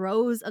the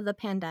throes of the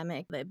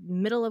pandemic, the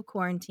middle of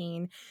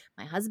quarantine.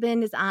 My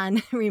husband is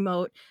on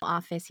remote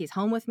office. He's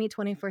home with me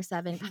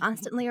 24/7,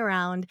 constantly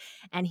around.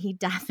 And he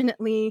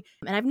definitely,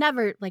 and I've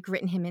never like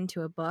written him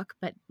into a book,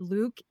 but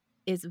Luke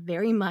is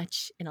very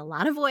much in a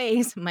lot of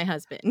ways my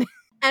husband.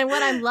 And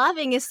what I'm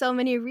loving is so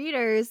many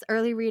readers,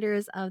 early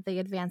readers of the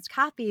advanced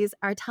copies,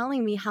 are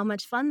telling me how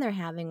much fun they're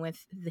having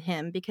with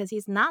him because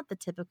he's not the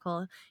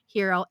typical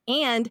hero.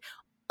 And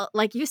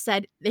like you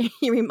said,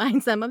 he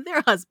reminds them of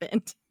their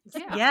husband.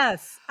 Yeah.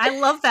 Yes. I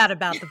love that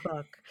about the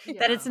book.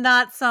 That it's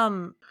not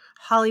some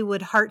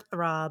Hollywood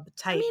heartthrob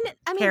type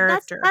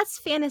character. That's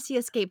fantasy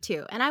escape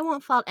too. And I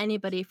won't fault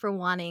anybody for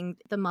wanting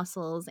the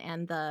muscles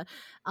and the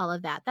all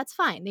of that. That's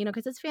fine,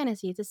 because it's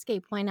fantasy, it's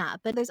escape, why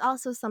not? But there's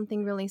also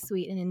something really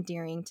sweet and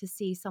endearing to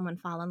see someone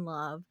fall in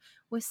love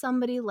with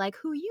somebody like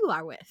who you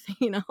are with,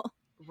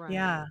 Right.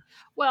 Yeah.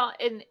 Well,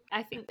 and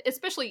I think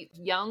especially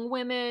young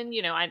women,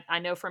 I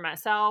know for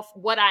myself,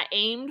 what I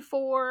aimed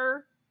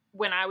for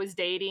when I was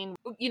dating,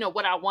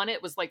 what I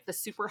wanted was like the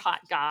super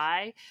hot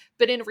guy.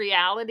 But in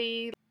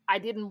reality, I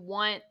didn't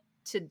want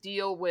to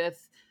deal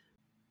with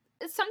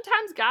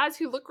sometimes guys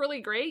who look really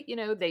great,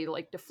 they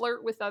like to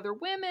flirt with other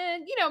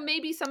women.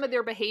 Maybe some of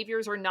their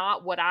behaviors are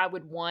not what I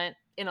would want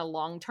in a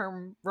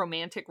long-term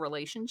romantic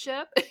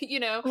relationship,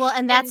 Well,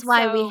 and that's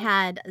why we so-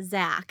 had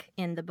Zach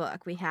in the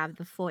book. We have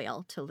the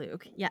foil to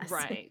Luke. Yes.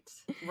 Right.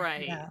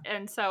 Yeah.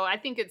 And so I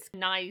think it's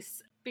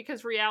nice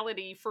because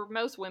reality for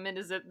most women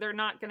is that they're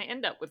not going to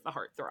end up with the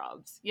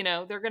heartthrobs.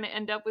 They're going to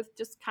end up with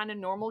just kind of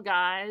normal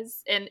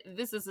guys. And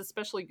this is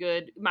especially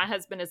good. My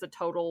husband is a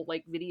total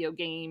like video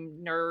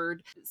game nerd.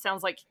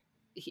 Sounds like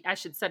I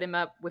should set him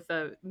up with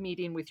a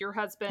meeting with your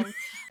husband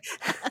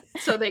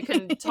so they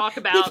can talk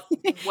about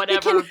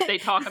whatever they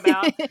talk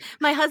about.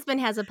 My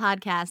husband has a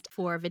podcast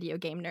for video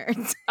game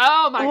nerds.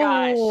 Oh my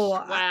gosh. Oh.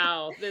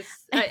 Wow.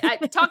 I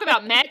talk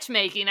about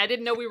matchmaking. I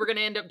didn't know we were going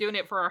to end up doing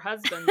it for our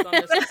husbands on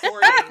this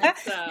recording.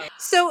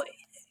 So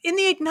in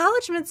the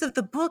acknowledgments of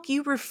the book,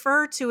 you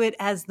refer to it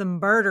as the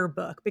murder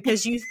book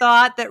because you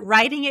thought that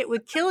writing it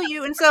would kill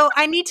you. And so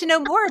I need to know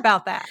more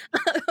about that.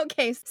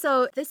 Okay.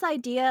 So this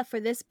idea for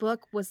this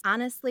book was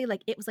honestly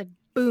it was like,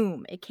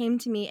 boom, it came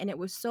to me and it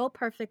was so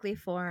perfectly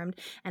formed.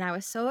 And I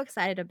was so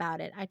excited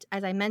about it.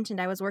 As I mentioned,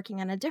 I was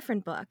working on a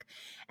different book.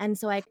 And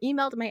so I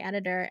emailed my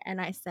editor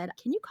and I said,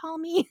 can you call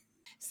me?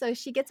 So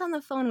she gets on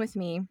the phone with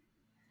me.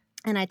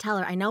 And I tell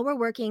her, I know we're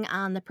working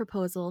on the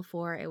proposal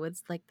for, it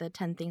was like the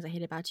 10 Things I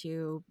Hate About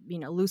You,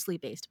 loosely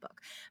based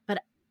book.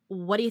 But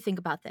what do you think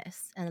about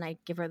this? And then I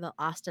give her the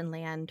Austen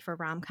Land for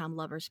rom-com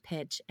lovers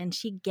pitch, and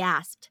she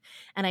gasped.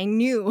 And I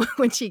knew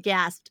when she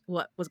gasped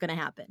what was going to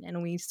happen.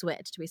 And we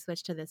switched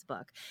to this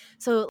book.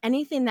 So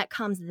anything that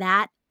comes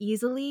that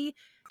easily,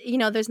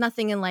 there's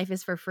nothing in life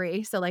is for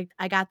free. So like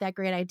I got that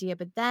great idea,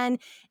 but then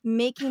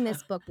making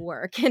this book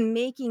work and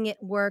making it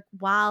work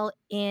while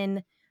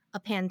in a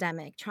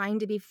pandemic, trying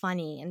to be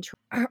funny and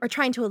or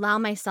trying to allow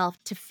myself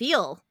to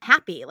feel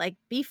happy, like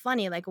be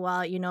funny. Like,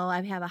 well,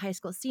 I have a high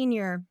school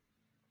senior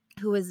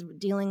who was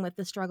dealing with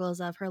the struggles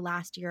of her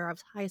last year of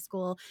high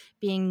school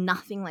being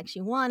nothing like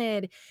she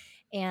wanted,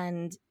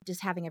 and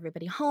just having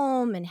everybody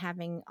home and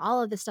having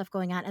all of this stuff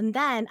going on. And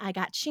then I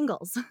got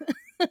shingles.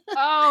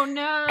 Oh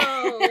no.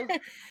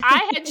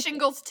 I had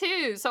shingles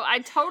too, so I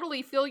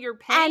totally feel your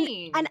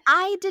pain. And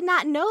I did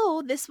not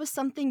know this was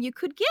something you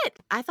could get.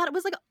 I thought it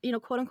was like,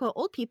 quote unquote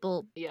old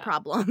people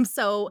problem.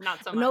 So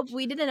not so much. Nope,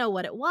 we didn't know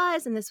what it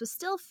was, and this was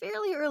still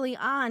fairly early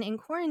on in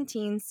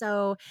quarantine,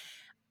 so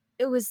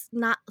it was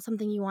not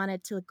something you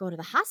wanted to go to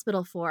the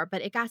hospital for,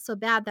 but it got so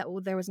bad that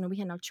we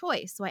had no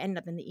choice. So I ended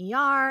up in the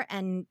ER,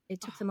 and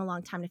it took them a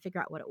long time to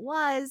figure out what it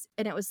was,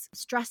 and it was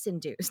stress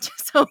induced.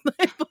 So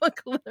my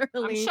book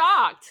literally, I'm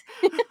shocked.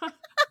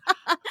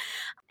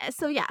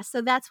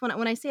 So that's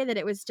when I say that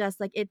it was just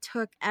like it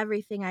took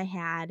everything I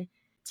had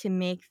to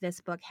make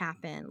this book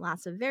happen.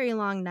 Lots of very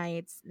long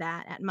nights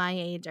that at my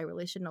age I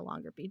really should no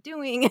longer be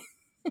doing.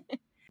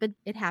 But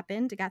it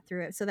happened. I got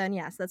through it. So then,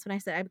 yes, that's when I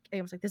said,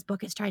 I was like, this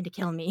book is trying to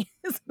kill me.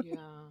 Yeah.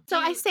 So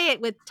I say it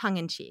with tongue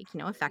in cheek,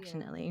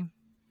 affectionately. Yeah.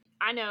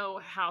 I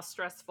know how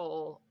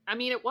stressful. I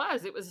mean, it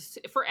was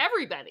for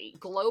everybody.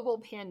 Global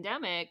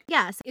pandemic.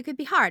 Yes, it could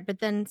be hard, but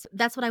then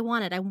that's what I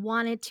wanted. I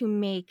wanted to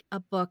make a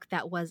book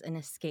that was an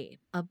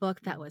escape, a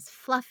book that was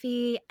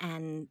fluffy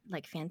and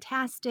like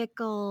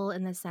fantastical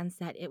in the sense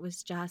that it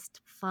was just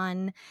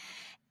fun.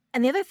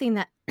 And the other thing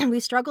that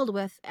we struggled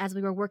with as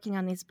we were working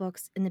on these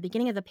books in the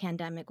beginning of the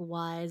pandemic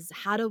was,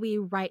 how do we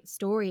write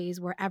stories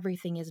where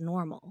everything is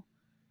normal?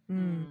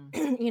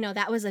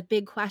 That was a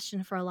big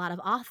question for a lot of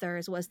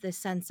authors, was this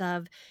sense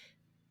of,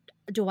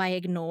 do I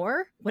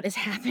ignore what is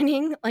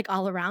happening like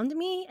all around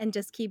me and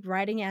just keep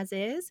writing as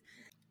is?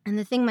 And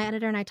the thing my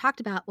editor and I talked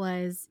about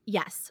was,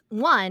 yes,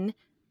 one,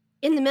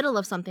 in the middle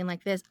of something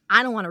like this,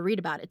 I don't want to read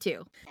about it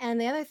too. And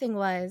the other thing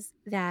was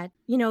that,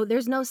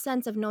 there's no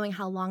sense of knowing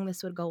how long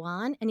this would go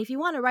on. And if you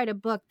want to write a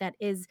book that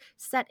is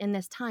set in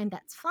this time,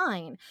 that's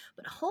fine.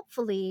 But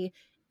hopefully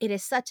it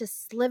is such a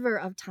sliver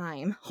of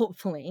time,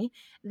 hopefully,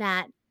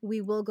 that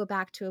we will go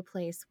back to a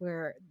place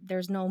where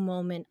there's no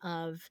moment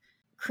of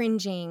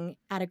cringing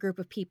at a group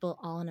of people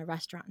all in a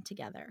restaurant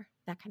together,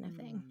 that kind of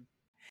thing.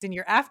 In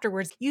your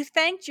afterwards, you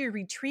thanked your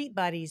retreat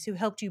buddies who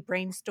helped you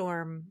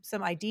brainstorm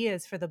some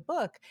ideas for the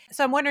book.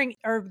 So I'm wondering,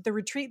 are the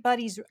retreat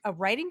buddies a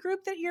writing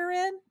group that you're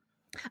in?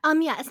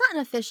 Yeah, it's not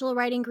an official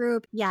writing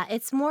group. Yeah,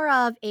 it's more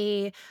of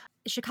a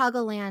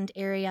Chicagoland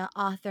area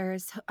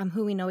authors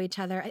who we know each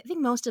other. I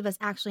think most of us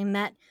actually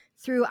met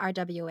through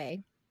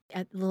RWA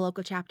at the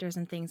local chapters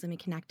and things, and we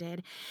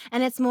connected.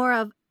 And it's more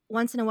of,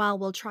 once in a while,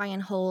 we'll try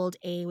and hold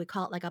we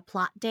call it like a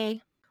plot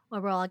day,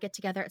 where we'll all get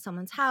together at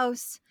someone's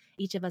house.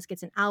 Each of us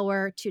gets an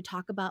hour to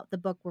talk about the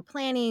book we're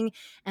planning,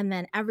 and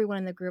then everyone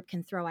in the group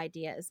can throw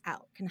ideas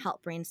out, can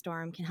help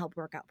brainstorm, can help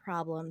work out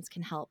problems,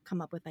 can help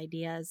come up with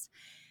ideas.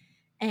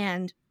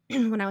 And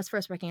when I was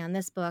first working on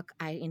this book,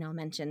 I,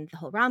 mentioned the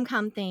whole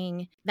rom-com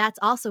thing. That's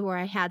also where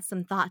I had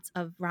some thoughts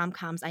of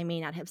rom-coms I may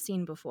not have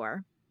seen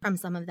before from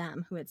some of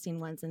them who had seen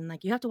ones, and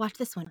like, you have to watch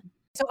this one.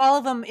 So all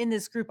of them in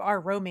this group are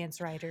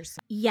romance writers.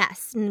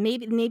 Yes,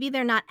 maybe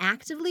they're not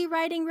actively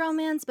writing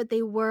romance, but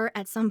they were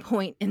at some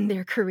point in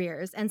their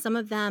careers. And some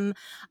of them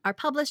are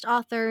published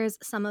authors,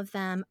 some of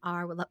them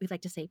are what we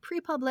like to say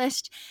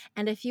pre-published,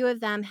 and a few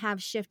of them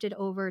have shifted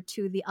over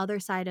to the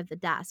other side of the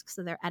desk,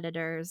 so they're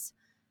editors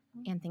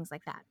and things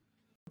like that.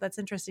 That's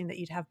interesting that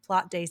you'd have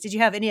plot days. Did you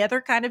have any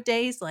other kind of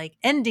days, like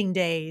ending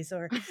days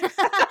or?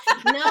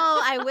 No,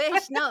 I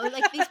wish. No,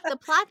 like the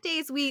plot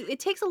days, it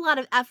takes a lot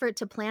of effort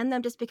to plan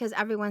them just because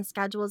everyone's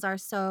schedules are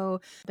so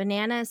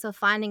bananas. So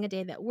finding a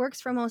day that works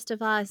for most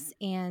of us,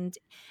 and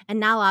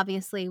now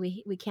obviously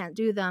we can't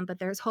do them, but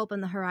there's hope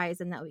on the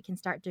horizon that we can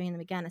start doing them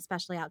again,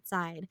 especially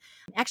outside.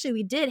 Actually,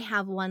 we did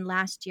have one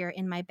last year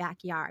in my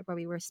backyard where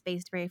we were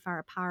spaced very far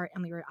apart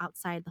and we were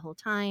outside the whole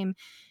time,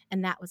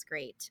 and that was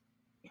great.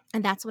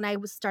 And that's when I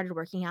started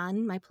working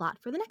on my plot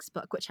for the next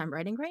book, which I'm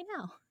writing right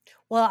now.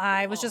 Well,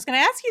 I was just going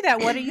to ask you that.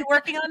 What are you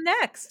working on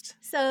next?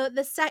 So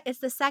it's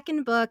the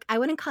second book. I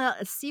wouldn't call it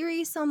a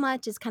series so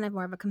much. It's kind of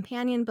more of a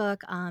companion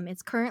book.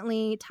 It's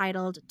currently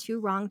titled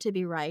Too Wrong to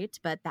Be Right,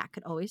 but that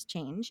could always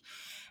change.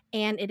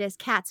 And it is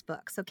Kat's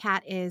book. So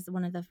Kat is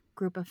one of the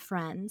group of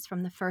friends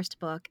from the first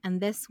book. And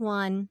this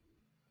one,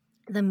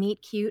 the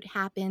meet cute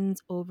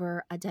happens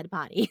over a dead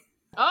body.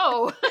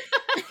 Oh,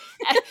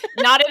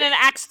 not in an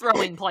axe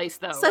throwing place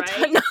though,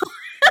 right? No.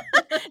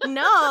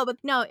 No, but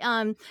no,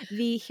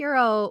 the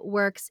hero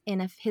works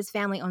in his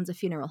family owns a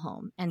funeral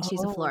home, and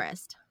she's a Oh.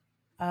 florist.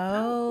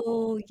 Oh,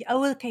 cool.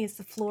 Oh, okay, it's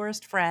the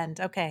florist friend.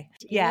 Okay.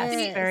 Yes,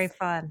 See, very Yes.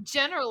 fun.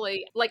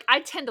 generally, like,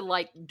 I tend to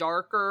like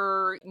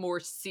darker, more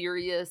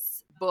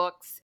serious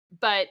books,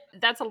 but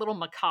that's a little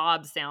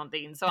macabre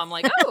sounding, so I'm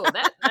like, "Oh,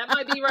 that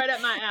might be right up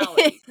my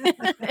alley."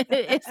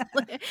 it is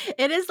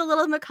it is a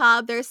little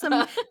macabre. There's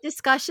some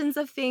discussions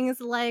of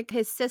things like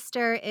his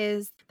sister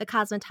is the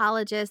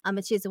cosmetologist,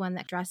 but she's the one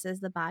that dresses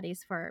the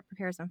bodies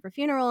prepares them for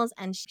funerals,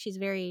 and she's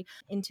very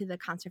into the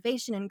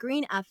conservation and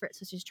green efforts.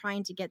 So she's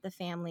trying to get the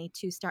family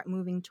to start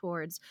moving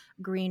towards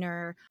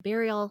greener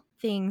burial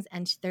things.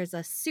 And there's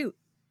a suit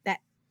that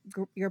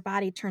your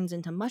body turns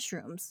into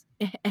mushrooms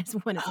as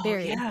when it's Oh,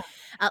 buried. yeah.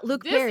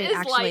 Luke This Perry is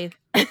actually.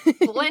 like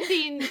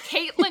blending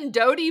Caitlin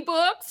Doughty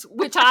books,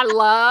 which I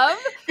love,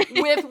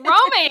 with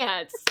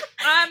romance.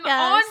 I'm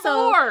Yeah, on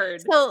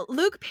board. so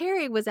Luke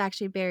Perry was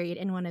actually buried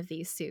in one of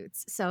these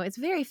suits. So it's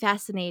very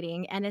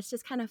fascinating, and it's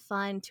just kind of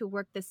fun to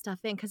work this stuff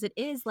in because it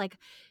is like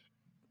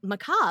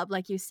macabre,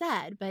 like you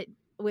said, but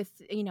with,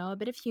 a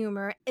bit of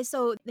humor.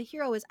 So the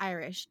hero is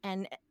Irish,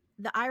 and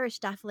the Irish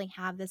definitely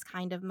have this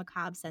kind of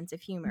macabre sense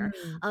of humor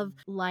Mm. of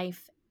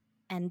life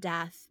and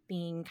death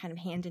being kind of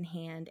hand in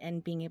hand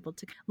and being able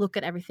to look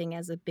at everything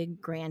as a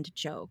big grand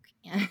joke.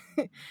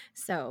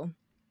 So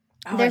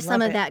Oh, I there's some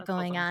love of it. that That's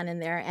going awesome. on in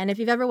there. And if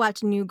you've ever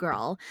watched New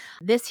Girl,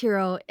 this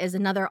hero is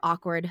another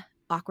awkward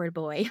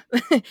boy,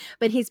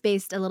 but he's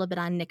based a little bit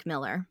on Nick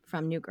Miller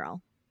from New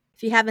Girl.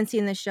 If you haven't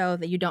seen the show,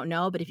 that you don't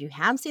know, but if you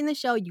have seen the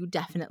show, you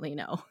definitely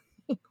know.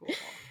 Cool.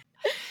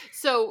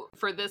 So,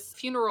 for this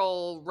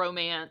funeral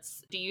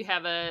romance, do you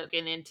have an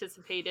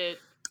anticipated?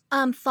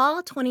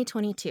 Fall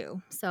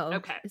 2022. So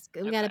Okay.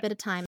 we got a Okay. bit of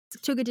time.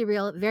 It's Too Good to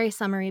Real, very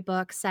summery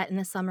book set in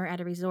the summer at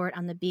a resort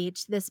on the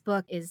beach. This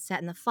book is set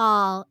in the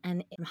fall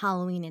and from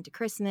Halloween into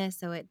Christmas.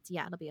 So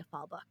it'll be a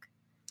fall book.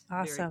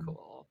 Very Awesome.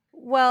 cool.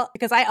 Well,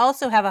 because I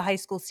also have a high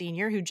school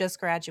senior who just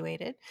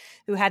graduated,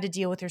 who had to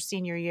deal with her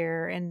senior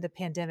year and the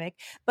pandemic.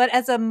 But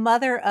as a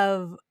mother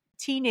of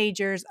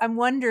teenagers, I'm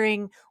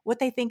wondering what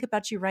they think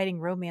about you writing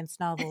romance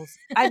novels.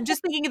 I'm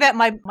just thinking that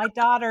my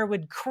daughter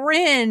would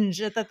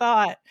cringe at the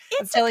thought of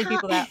It's telling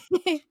people that.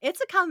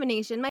 it's a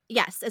combination.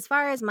 Yes, as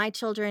far as my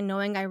children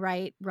knowing I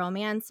write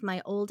romance,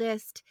 my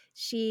oldest,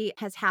 she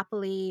has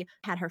happily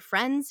had her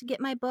friends get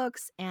my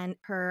books, and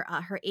her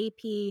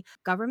AP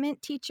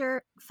government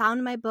teacher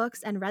found my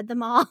books and read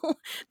them all.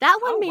 That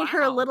one Oh, made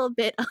her a wow. little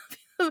bit of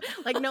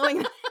like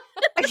knowing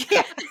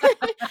Yeah.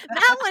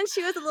 that one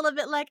she was a little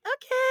bit like,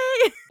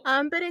 okay.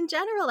 But in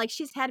general, like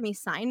she's had me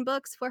sign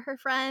books for her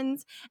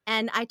friends.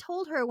 And I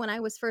told her when I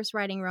was first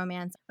writing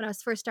romance, when I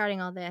was first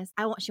starting all this,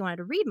 she wanted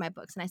to read my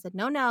books. And I said,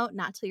 no,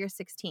 not till you're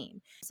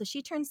 16. So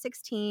she turned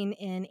 16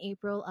 in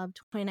April of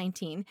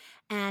 2019.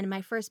 And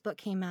my first book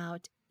came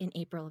out in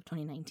April of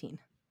 2019.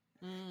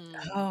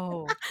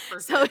 Oh,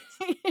 So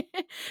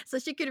Perfect. so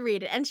she could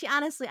read it. And she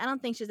honestly, I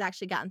don't think she's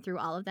actually gotten through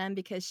all of them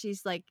because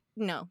she's like,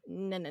 no.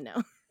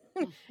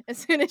 As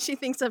soon as she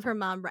thinks of her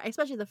mom, right,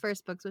 especially the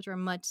first books, which are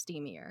much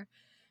steamier.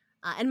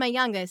 And my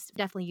youngest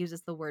definitely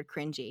uses the word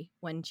cringy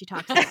when she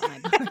talks about my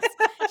books.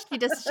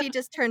 She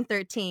just turned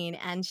 13,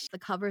 and the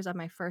covers of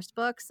my first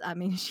books, I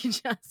mean, she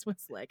just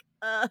was like,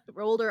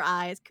 rolled her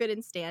eyes,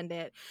 couldn't stand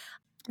it.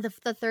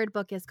 The third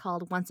book is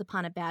called Once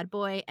Upon a Bad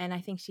Boy, and I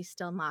think she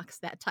still mocks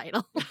that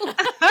title.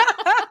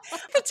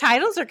 the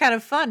titles are kind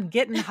of fun.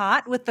 Getting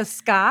Hot with the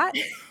Scot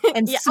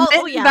and Yeah.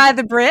 Smitten Yeah. by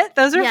the Brit.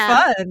 Those are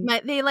Yeah. fun.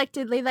 They like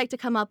to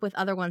come up with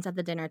other ones at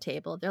the dinner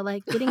table. They're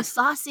like getting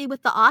saucy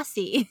with the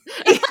Aussie,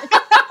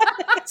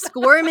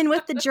 squirming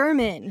with the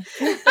German.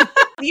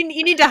 You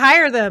need to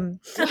hire them.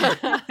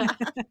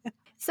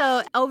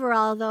 So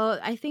overall, though,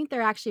 I think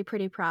they're actually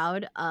pretty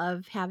proud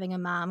of having a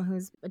mom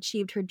who's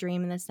achieved her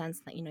dream in the sense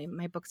that,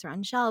 my books are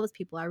on shelves,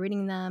 people are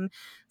reading them.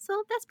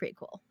 So that's pretty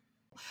cool.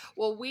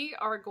 Well, we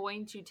are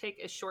going to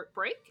take a short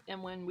break,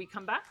 and when we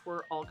come back,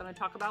 we're all going to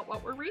talk about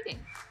what we're reading.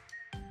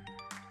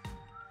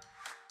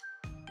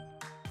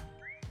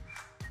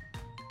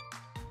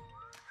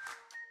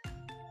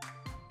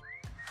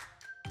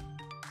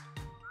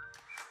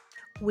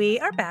 We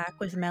are back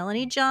with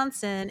Melonie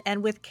Johnson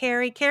and with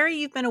Carrie. Carrie,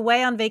 you've been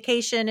away on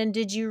vacation, and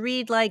did you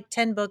read like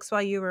 10 books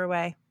while you were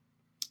away?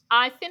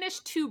 I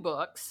finished 2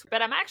 books,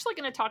 but I'm actually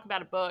going to talk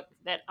about a book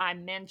that I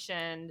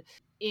mentioned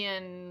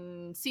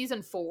in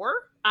season 4.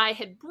 I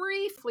had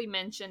briefly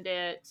mentioned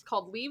it. It's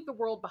called Leave the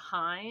World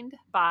Behind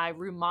by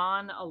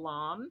Rumaan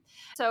Alam.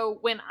 So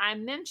when I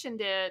mentioned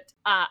it,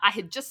 I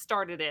had just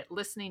started it,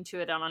 listening to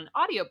it on an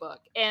audiobook.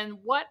 And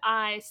what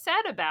I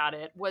said about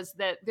it was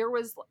that there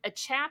was a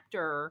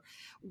chapter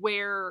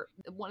where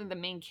one of the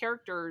main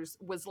characters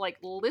was like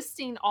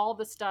listing all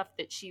the stuff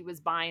that she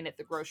was buying at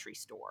the grocery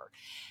store.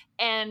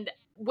 And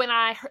when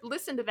I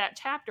listened to that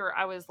chapter,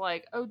 I was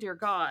like, oh dear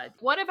God,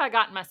 what have I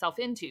gotten myself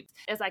into?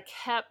 As I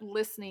kept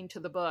listening to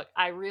the book,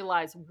 I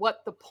realized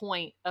what the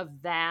point of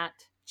that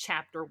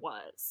chapter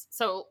was.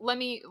 So let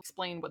me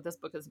explain what this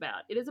book is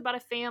about. It is about a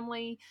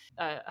family,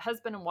 a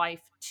husband and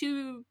wife,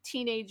 2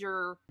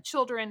 teenager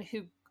children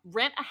who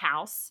rent a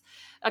house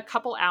a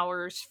couple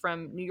hours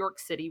from New York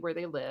City where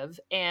they live,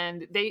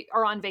 and they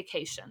are on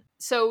vacation.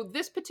 So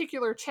this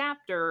particular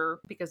chapter,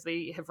 because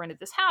they have rented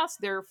this house,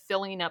 they're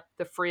filling up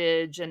the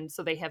fridge, and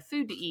so they have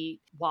food to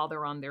eat while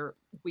they're on their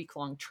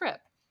week-long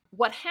trip.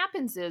 What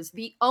happens is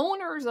the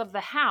owners of the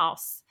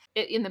house,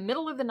 in the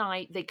middle of the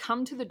night, they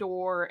come to the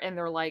door and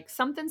they're like,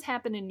 something's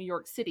happened in New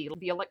York City.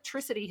 The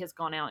electricity has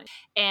gone out.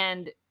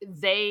 And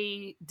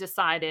they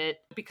decided,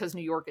 because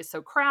New York is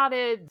so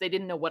crowded, they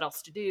didn't know what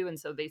else to do. And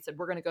so they said,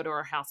 we're going to go to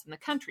our house in the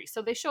country.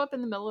 So they show up in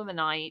the middle of the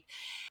night.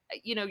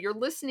 You're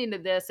listening to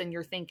this and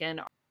you're thinking,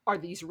 are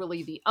these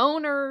really the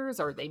owners?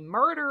 Are they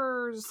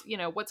murderers?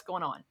 What's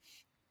going on?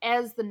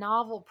 As the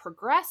novel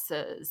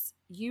progresses,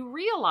 you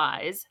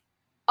realize,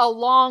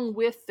 along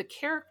with the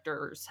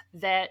characters,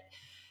 that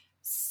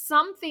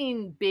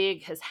something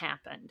big has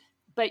happened,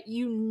 but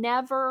you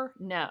never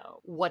know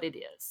what it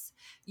is.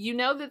 You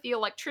know that the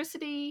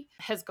electricity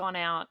has gone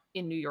out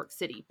in New York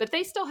City, but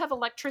they still have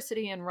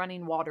electricity and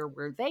running water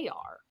where they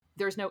are.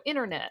 There's no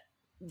internet.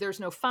 There's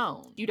no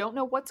phone. You don't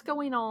know what's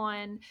going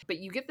on, but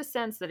you get the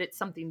sense that it's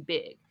something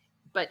big.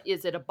 But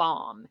is it a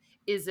bomb?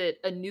 Is it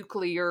a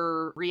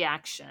nuclear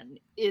reaction?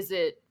 Is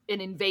it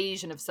an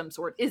invasion of some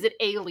sort? Is it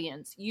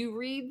aliens? You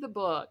read the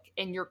book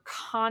and you're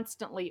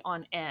constantly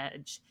on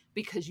edge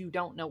because you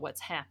don't know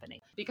what's happening.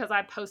 Because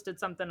I posted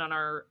something on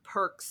our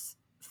Perks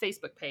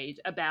Facebook page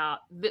about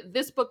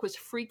this book was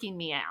freaking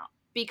me out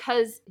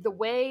because the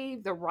way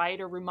the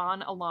writer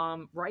Rumaan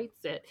Alam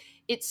writes it,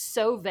 it's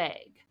so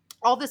vague.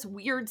 All this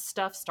weird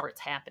stuff starts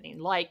happening.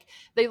 Like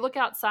they look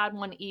outside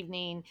one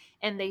evening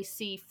and they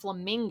see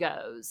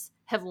flamingos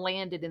have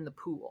landed in the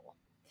pool.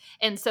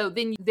 And so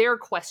then they're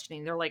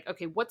questioning. They're like,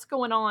 okay, what's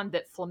going on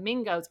that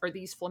flamingos, are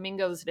these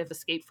flamingos that have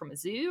escaped from a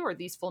zoo? Are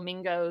these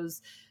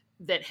flamingos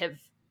that have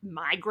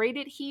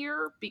migrated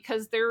here?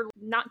 Because they're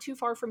not too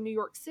far from New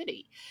York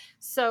City.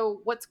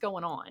 So what's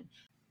going on?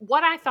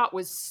 What I thought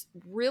was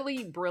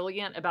really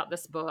brilliant about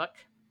this book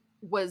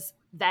was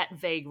that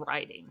vague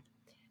writing,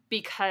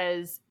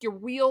 because your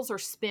wheels are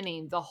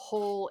spinning the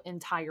whole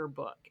entire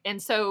book. And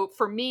so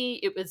for me,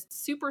 it was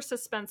super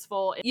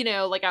suspenseful.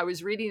 Like I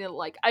was reading it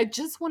like, I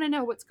just want to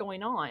know what's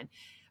going on.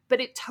 But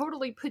it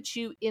totally puts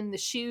you in the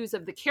shoes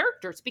of the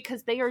characters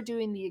because they are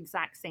doing the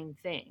exact same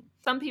thing.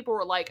 Some people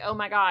were like, oh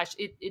my gosh,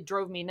 it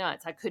drove me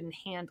nuts. I couldn't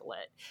handle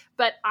it.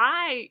 But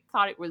I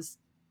thought it was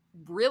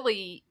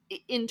really,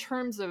 in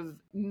terms of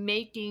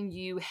making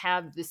you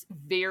have this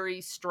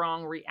very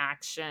strong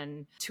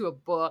reaction to a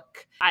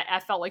book, I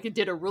felt like it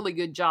did a really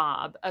good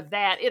job of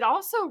that. It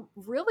also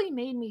really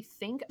made me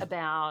think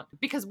about,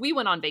 because we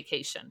went on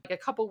vacation like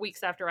a couple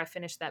weeks after I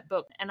finished that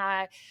book, and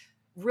I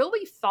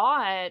really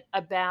thought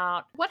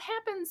about what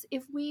happens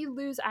if we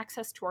lose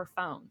access to our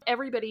phone.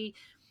 Everybody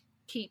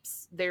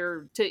keeps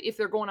if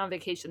they're going on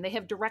vacation, they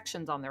have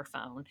directions on their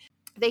phone.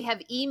 They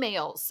have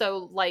emails.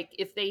 So like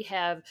if they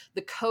have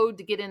the code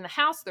to get in the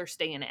house they're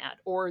staying at,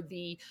 or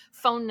the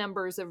phone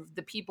numbers of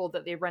the people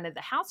that they rented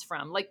the house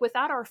from, like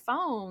without our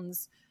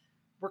phones,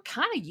 we're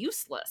kind of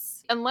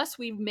useless unless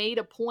we've made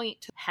a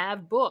point to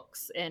have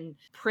books and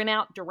print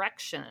out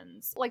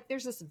directions. Like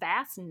there's this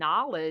vast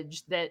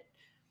knowledge that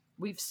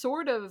we've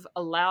sort of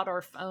allowed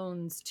our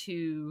phones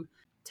to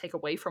take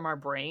away from our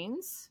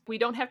brains. We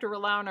don't have to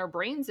rely on our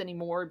brains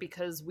anymore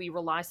because we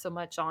rely so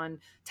much on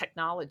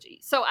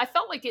technology. So I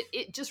felt like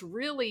it just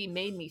really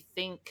made me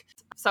think.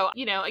 So,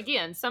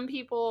 again, some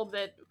people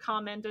that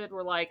commented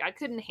were like, I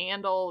couldn't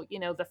handle,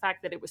 the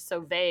fact that it was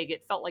so vague.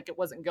 It felt like it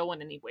wasn't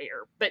going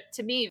anywhere. But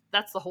to me,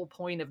 that's the whole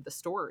point of the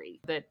story,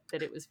 that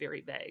it was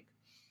very vague.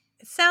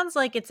 It sounds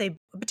like it's a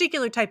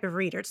particular type of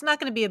reader. It's not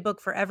going to be a book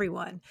for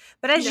everyone.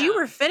 But as you No.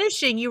 were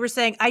finishing, you were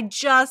saying, I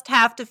just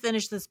have to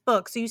finish this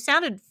book. So you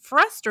sounded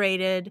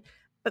frustrated,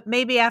 but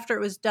maybe after it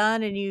was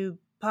done and you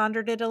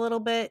pondered it a little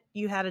bit,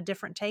 you had a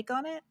different take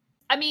on it?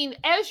 I mean,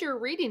 as you're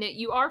reading it,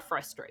 you are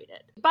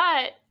frustrated.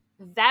 But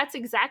that's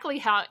exactly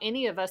how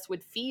any of us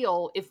would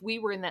feel if we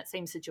were in that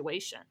same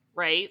situation,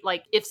 right?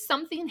 Like if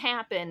something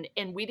happened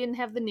and we didn't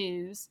have the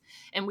news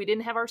and we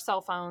didn't have our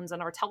cell phones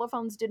and our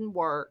telephones didn't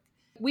work,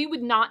 we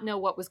would not know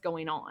what was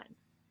going on.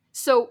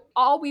 So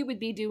all we would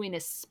be doing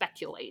is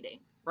speculating,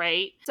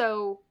 right?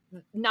 So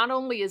not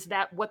only is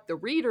that what the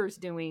reader's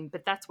doing,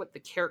 but that's what the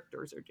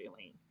characters are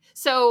doing.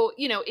 So,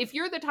 if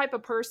you're the type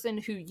of person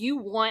who you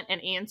want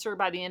an answer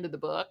by the end of the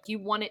book, you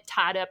want it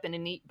tied up in a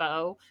neat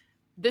bow,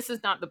 this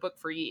is not the book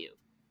for you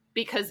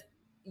because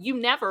you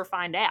never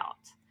find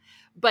out.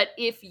 But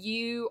if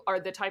you are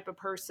the type of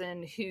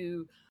person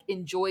who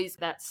enjoys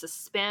that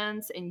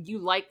suspense and you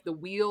like the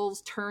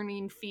wheels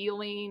turning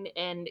feeling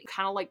and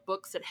kind of like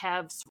books that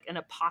have an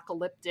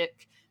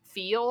apocalyptic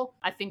feel,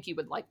 I think you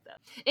would like them.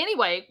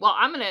 Anyway, well,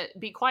 I'm going to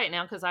be quiet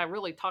now because I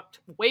really talked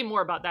way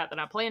more about that than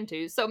I planned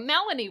to. So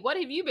Melonie, what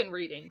have you been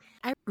reading?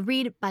 I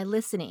read by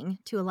listening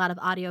to a lot of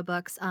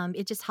audiobooks.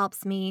 It just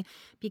helps me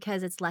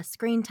because it's less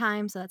screen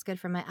time, so that's good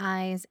for my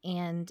eyes,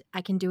 and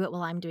I can do it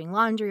while I'm doing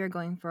laundry or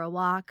going for a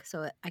walk,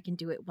 so I can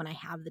do it when I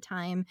have the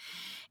time,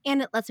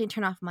 and it lets me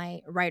turn off my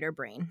writer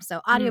brain.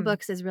 So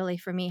audiobooks is really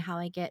for me how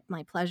I get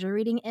my pleasure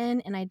reading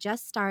in, and I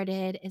just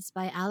started. It's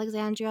by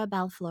Alexandria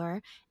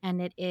Belfleur,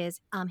 and it is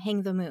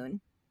Hang the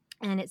Moon.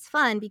 And it's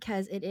fun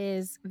because it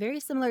is very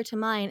similar to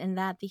mine in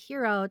that the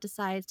hero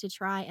decides to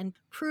try and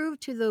prove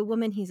to the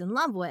woman he's in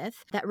love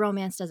with that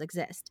romance does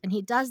exist. And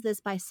he does this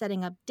by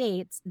setting up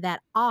dates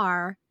that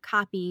are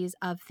copies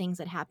of things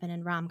that happen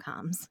in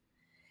rom-coms.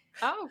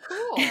 Oh,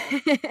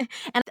 cool.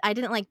 And I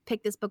didn't like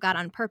pick this book out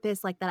on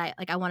purpose like that.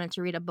 I wanted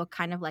to read a book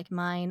kind of like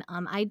mine.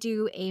 I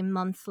do a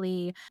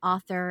monthly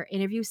author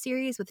interview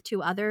series with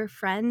 2 other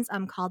friends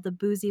called the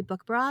Boozy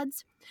Book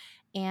Broads.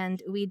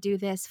 And we do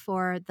this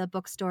for the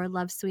bookstore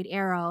Love Sweet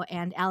Arrow,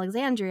 and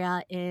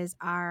Alexandria is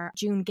our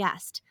June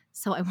guest.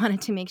 So I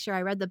wanted to make sure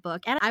I read the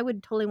book, and I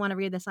would totally want to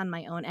read this on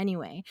my own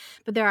anyway.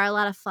 But there are a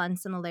lot of fun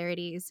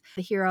similarities.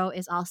 The hero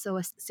is also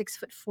a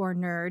 6'4"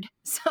 nerd,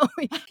 so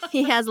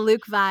he has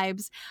Luke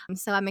vibes.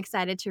 So I'm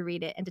excited to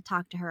read it and to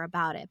talk to her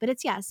about it. But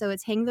it's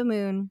Hang the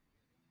Moon,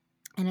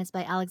 and it's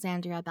by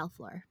Alexandria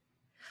Belfleur.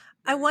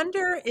 I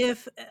wonder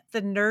if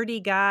the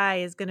nerdy guy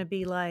is going to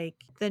be like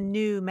the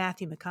new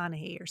Matthew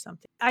McConaughey or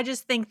something. I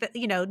just think that,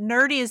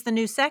 nerdy is the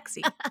new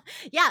sexy.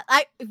 Yeah,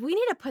 we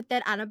need to put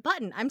that on a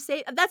button. I'm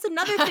saying that's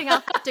another thing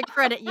I'll have to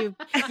credit you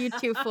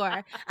 2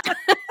 for.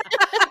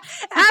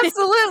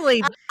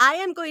 Absolutely. I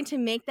am going to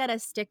make that a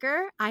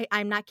sticker.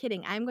 I'm not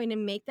kidding. I'm going to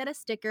make that a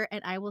sticker,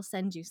 and I will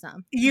send you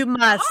some. You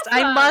must.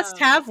 Awesome. I must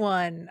have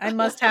one. I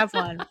must have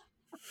one.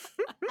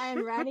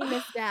 I'm writing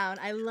this down.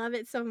 I love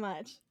it so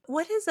much.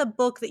 What is a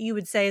book that you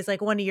would say is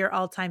like one of your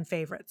all-time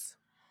favorites?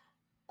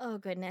 Oh,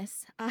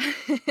 goodness.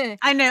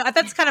 I know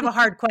that's kind of a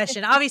hard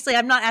question. Obviously,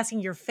 I'm not asking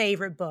your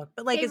favorite book,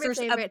 but like, is there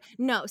favorite?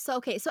 No. So,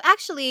 okay. So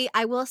actually,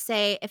 I will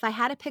say if I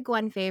had to pick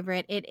one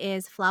favorite, it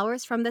is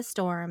Flowers from the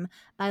Storm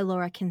by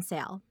Laura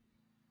Kinsale.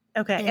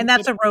 Okay. And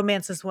that's a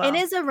romance as well. It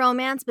is a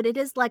romance, but it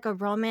is like a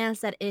romance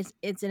that it's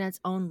in its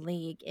own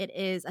league. It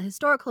is a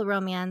historical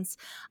romance.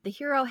 The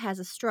hero has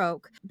a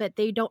stroke, but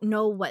they don't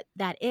know what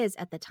that is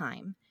at the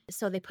time.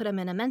 So they put him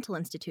in a mental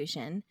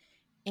institution,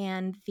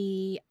 and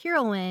the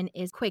heroine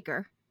is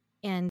Quaker.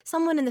 And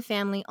someone in the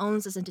family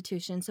owns this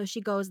institution, so she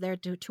goes there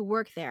to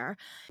work there.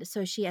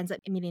 So she ends up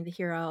meeting the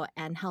hero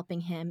and helping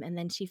him, and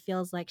then she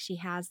feels like she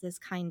has this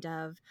kind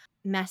of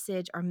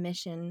message or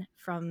mission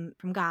from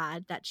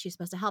God that she's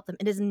supposed to help them.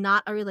 It is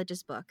not a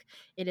religious book.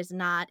 It is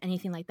not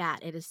anything like that.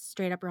 It is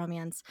straight up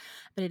romance,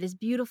 but it is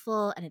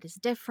beautiful and it is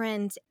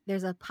different.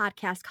 There's a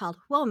podcast called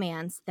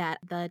Womance that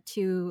the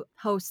 2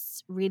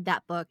 hosts read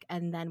that book,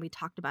 and then we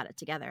talked about it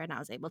together, and I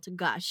was able to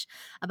gush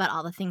about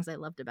all the things I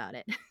loved about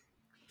it.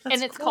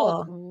 And it's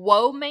called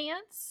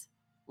Womance?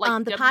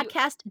 Like the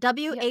podcast,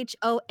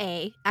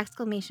 WHOA,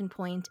 !Mance,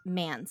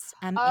 MANCE.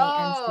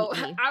 Oh,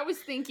 I was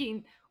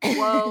thinking,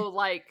 whoa,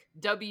 like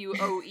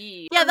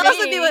WOE. Yeah, those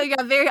would be what we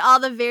got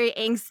all the very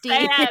angsty.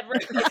 Sad.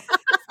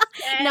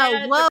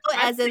 No, whoa,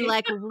 as in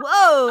like,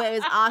 whoa, it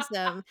was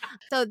awesome.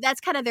 So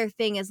that's kind of their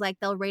thing is like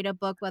they'll rate a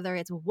book whether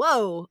it's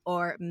whoa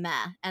or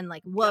meh. And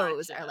like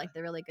woes are like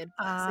the really good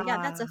books. So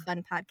yeah, that's a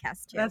fun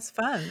podcast too. That's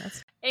fun.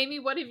 Amy,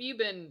 what have you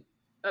been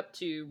up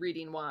to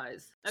reading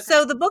wise? Okay.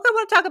 So the book I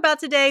want to talk about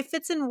today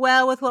fits in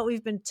well with what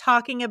we've been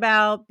talking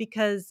about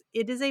because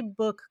it is a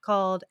book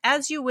called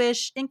As You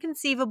Wish,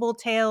 Inconceivable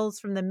Tales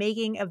from the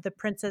Making of the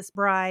Princess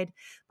Bride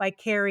by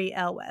Carrie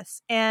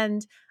Elwes.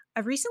 And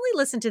I've recently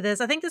listened to this.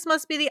 I think this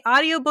must be the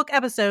audiobook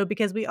episode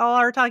because we all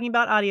are talking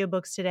about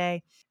audiobooks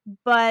today.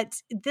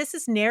 But this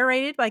is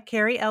narrated by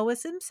Carrie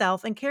Elwes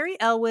himself. And Carrie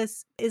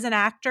Elwes is an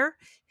actor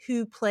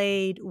who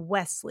played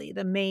Wesley,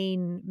 the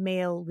main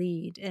male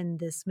lead in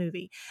this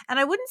movie. And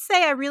I wouldn't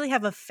say I really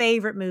have a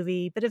favorite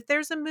movie, but if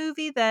there's a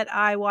movie that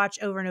I watch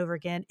over and over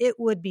again, it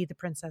would be The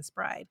Princess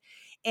Bride.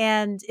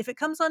 And if it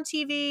comes on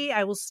TV,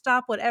 I will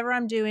stop whatever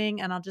I'm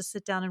doing and I'll just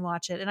sit down and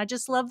watch it. And I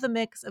just love the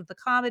mix of the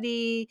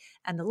comedy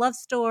and the love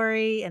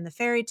story and the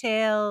fairy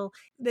tale.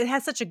 It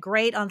has such a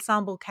great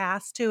ensemble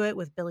cast to it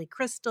with Billy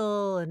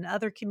Crystal and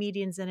other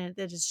comedians in it.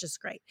 That is just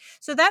great.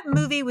 So that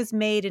movie was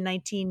made in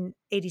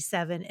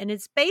 1987 and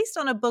it's based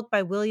on a book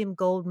by William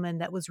Goldman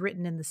that was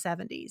written in the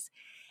 70s.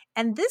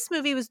 And this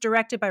movie was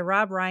directed by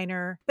Rob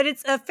Reiner, but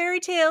it's a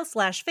fairy tale /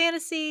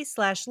 fantasy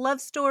 /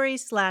 love story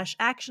 /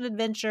 action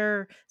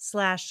adventure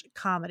 /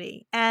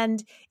 comedy.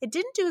 And it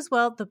didn't do as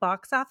well at the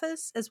box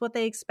office as what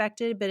they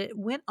expected, but it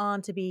went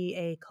on to be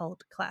a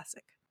cult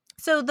classic.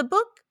 So the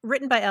book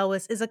written by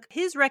Elwes is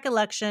his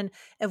recollection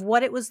of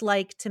what it was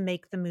like to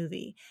make the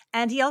movie.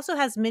 And he also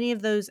has many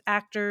of those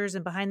actors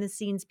and behind the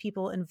scenes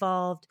people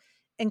involved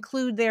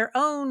include their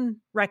own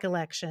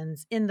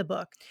recollections in the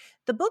book.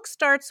 The book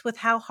starts with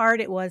how hard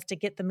it was to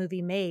get the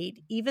movie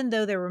made, even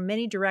though there were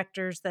many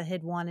directors that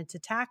had wanted to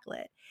tackle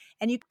it.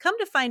 And you come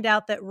to find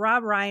out that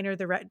Rob Reiner,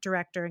 the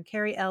director, and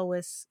Cary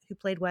Elwes, who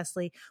played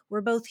Wesley, were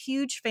both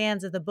huge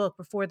fans of the book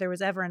before there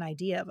was ever an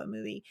idea of a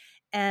movie.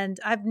 And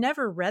I've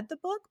never read the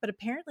book, but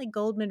apparently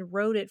Goldman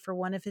wrote it for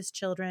one of his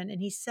children, and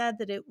he said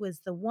that it was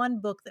the one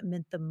book that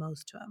meant the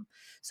most to him.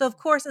 So, of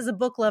course, as a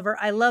book lover,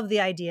 I love the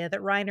idea that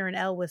Reiner and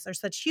Elwes are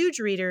such huge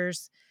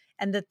readers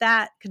and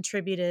that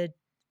contributed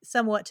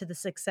somewhat to the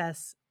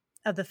success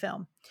of the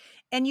film.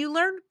 And you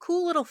learn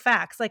cool little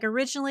facts. Like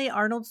originally,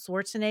 Arnold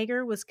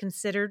Schwarzenegger was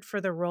considered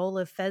for the role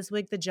of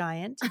Fezwig the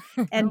Giant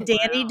and Oh,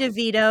 Danny wow.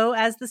 DeVito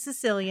as the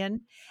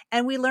Sicilian.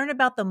 And we learn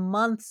about the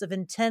months of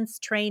intense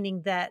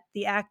training that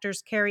the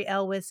actors Cary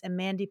Elwes and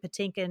Mandy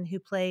Patinkin, who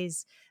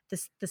plays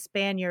the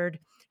Spaniard,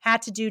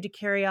 had to do to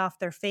carry off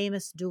their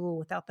famous duel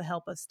without the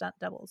help of stunt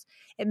doubles.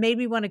 It made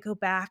me want to go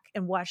back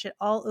and watch it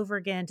all over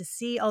again to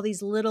see all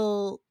these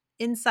little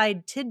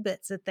inside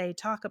tidbits that they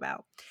talk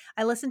about.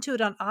 I listened to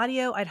it on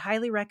audio. I'd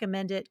highly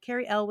recommend it.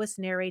 Cary Elwes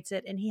narrates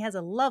it, and he has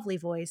a lovely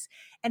voice,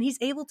 and he's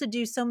able to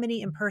do so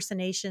many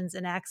impersonations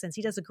and accents.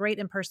 He does a great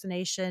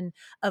impersonation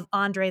of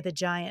Andre the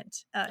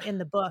Giant in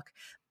the book.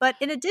 But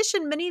in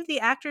addition, many of the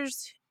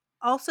actors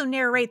also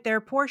narrate their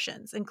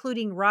portions,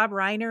 including Rob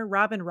Reiner,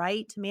 Robin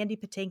Wright, Mandy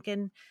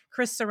Patinkin,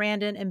 Chris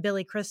Sarandon, and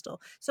Billy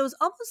Crystal. So it's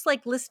almost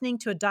like listening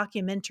to a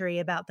documentary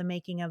about the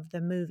making of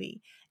the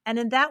movie. And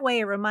in that way,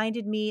 it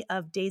reminded me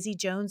of Daisy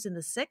Jones and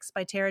the Six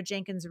by Tara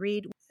Jenkins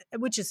Reid,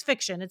 which is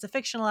fiction. It's a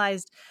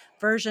fictionalized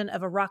version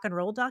of a rock and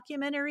roll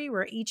documentary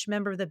where each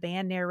member of the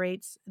band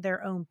narrates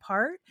their own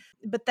part.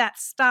 But that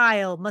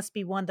style must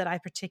be one that I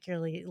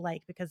particularly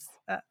like because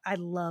I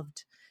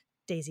loved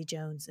Daisy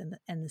Jones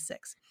and the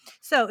Six.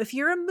 So if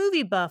you're a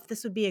movie buff,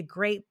 this would be a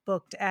great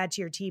book to add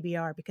to your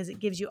TBR because it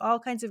gives you all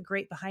kinds of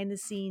great behind the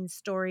scenes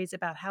stories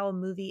about how a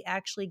movie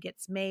actually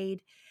gets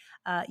made.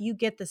 You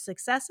get the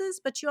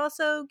successes, but you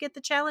also get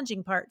the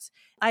challenging parts.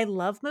 I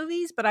love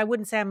movies, but I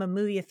wouldn't say I'm a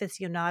movie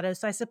aficionado.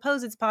 So I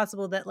suppose it's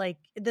possible that like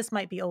this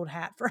might be old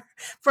hat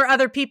for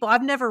other people.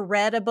 I've never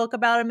read a book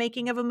about a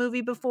making of a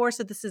movie before,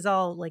 so this is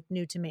all like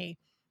new to me.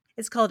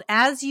 It's called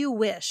As You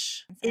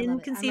Wish, I love it.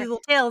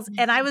 Inconceivable Tales.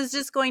 And I was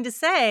just going to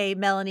say,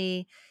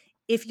 Melonie,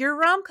 if your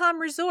rom-com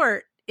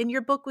resort in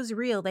your book was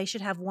real, they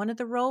should have one of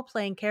the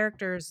role-playing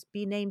characters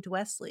be named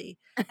Wesley.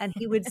 And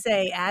he would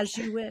say, as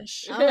you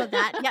wish. Oh,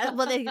 that, yeah.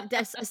 Well,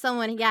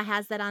 someone, yeah,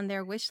 has that on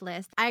their wish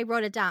list. I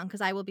wrote it down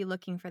because I will be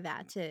looking for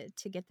that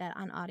to get that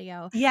on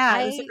audio. Yeah,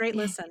 it was a great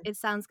listen. It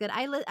sounds good.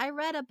 I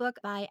read a book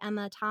by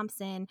Emma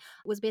Thompson.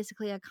 It was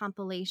basically a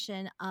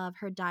compilation of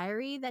her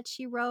diary that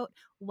she wrote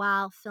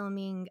while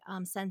filming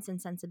Sense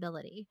and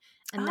Sensibility.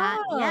 And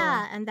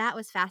that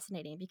was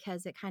fascinating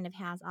because it kind of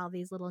has all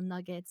these little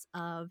nuggets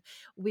of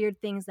weird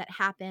things that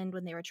happened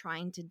when they were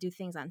trying to do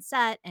things on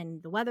set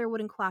and the weather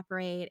wouldn't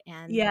cooperate.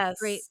 And Yes.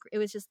 great. It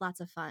was just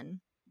lots of fun.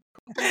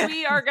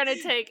 We are going to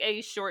take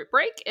a short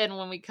break, and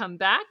when we come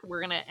back, we're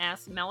going to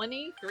ask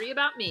Melonie 3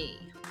 about me.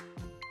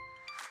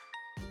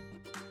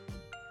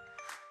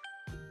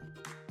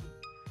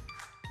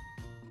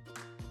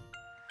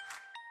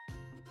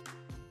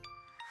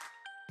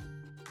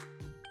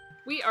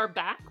 We are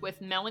back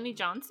with Melonie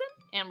Johnson,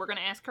 and we're going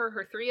to ask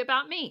her 3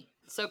 about me.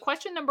 So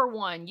question number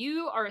 1,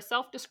 you are a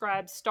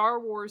self-described Star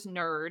Wars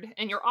nerd,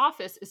 and your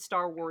office is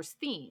Star Wars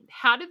themed.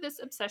 How did this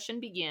obsession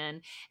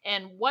begin,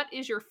 and what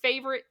is your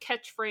favorite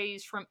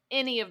catchphrase from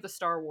any of the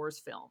Star Wars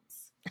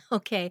films?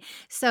 Okay,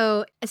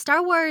 so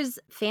Star Wars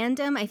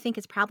fandom, I think,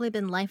 has probably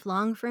been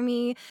lifelong for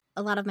me.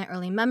 A lot of my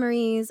early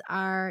memories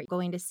are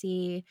going to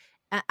see.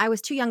 I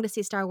was too young to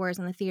see Star Wars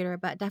in the theater,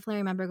 but definitely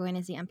remember going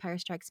to see Empire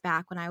Strikes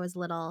Back when I was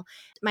little.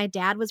 My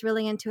dad was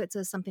really into it, so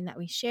it was something that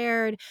we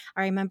shared.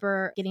 I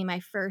remember getting my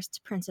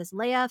first Princess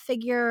Leia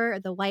figure,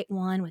 the white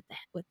one with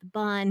the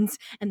buns,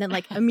 and then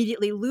like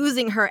immediately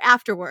losing her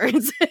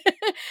afterwards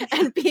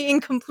and being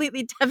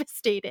completely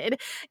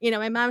devastated. You know,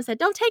 my mom said,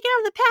 "Don't take it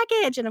out of the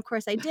package," and of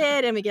course I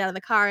did. And we get out of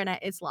the car, and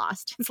it's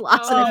lost. It's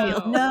lost in a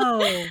field.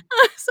 No.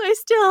 So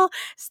I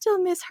still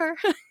miss her.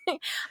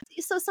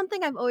 So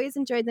something I've always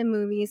enjoyed the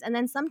movies, and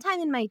then sometime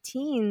in my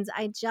teens,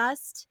 I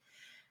just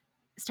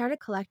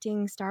started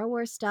collecting Star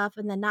Wars stuff,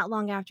 and then not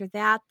long after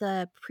that,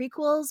 the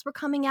prequels were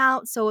coming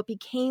out, so it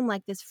became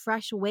like this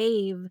fresh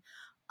wave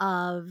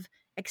of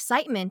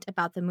excitement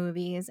about the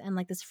movies and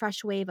like this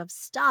fresh wave of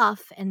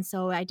stuff, and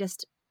so I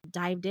just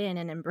dived in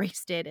and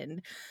embraced it.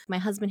 And my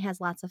husband has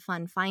lots of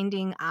fun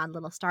finding odd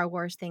little Star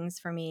Wars things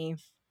for me.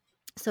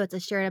 So it's a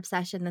shared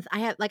obsession.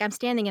 I have, like, I'm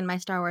standing in my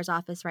Star Wars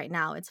office right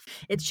now.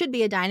 It should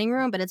be a dining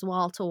room, but it's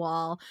wall to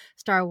wall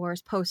Star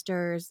Wars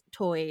posters,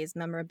 toys,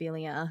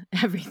 memorabilia,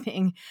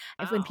 everything.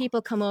 If when Wow.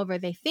 people come over,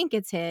 they think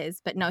it's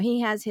his, but no, he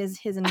has his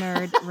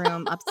nerd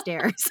room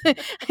upstairs.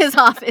 His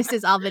office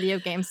is all video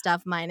game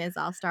stuff. Mine is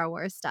all Star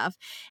Wars stuff.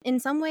 In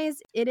some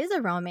ways, it is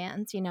a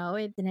romance, you know.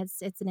 And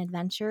it's an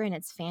adventure and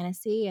it's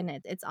fantasy and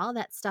it's all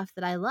that stuff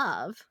that I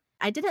love.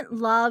 I didn't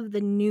love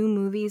the new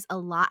movies a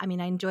lot. I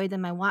mean, I enjoyed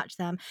them, I watched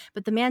them,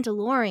 but The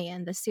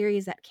Mandalorian, the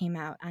series that came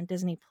out on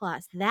Disney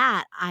Plus,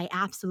 that I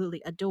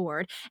absolutely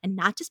adored. And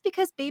not just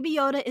because Baby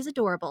Yoda is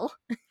adorable.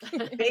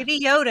 Baby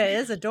Yoda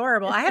is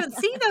adorable. I haven't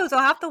seen those. I'll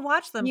have to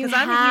watch them You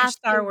because I'm a huge have to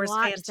Star Wars fan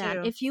watch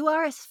them. too. If you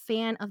are a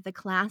fan of the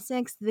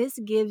classics, this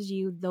gives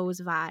you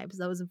those vibes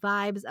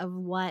of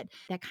what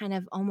that kind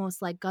of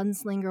almost like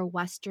gunslinger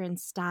Western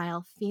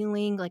style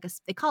feeling, like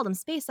they call them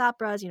space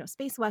operas,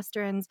 space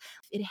Westerns.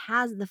 It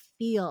has the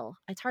feel.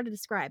 It's hard to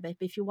describe, but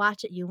if you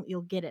watch it,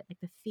 you'll get it, like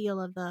the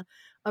feel of the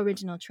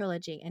original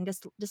trilogy, and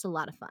just a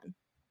lot of fun.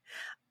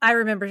 I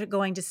remember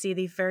going to see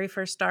the very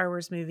first Star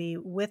Wars movie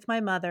with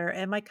my mother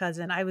and my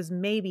cousin. I was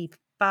maybe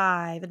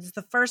 5. It's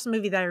the first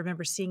movie that I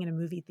remember seeing in a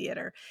movie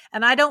theater.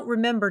 And I don't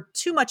remember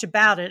too much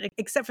about it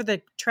except for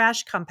the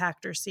trash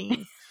compactor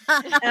scene.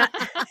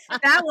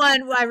 That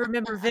one I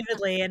remember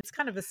vividly, and it's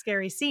kind of a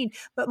scary scene.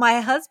 But my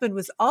husband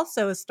was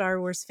also a Star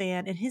Wars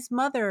fan, and his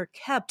mother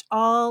kept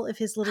all of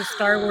his little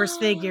Star Wars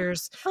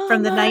figures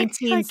from the Mark, I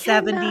 1970s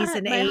cannot.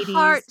 and My 80s.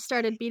 heart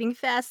started beating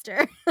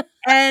faster.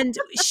 And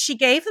she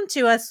gave them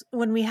to us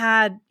when we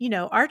had,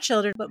 our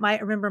children. But I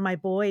remember my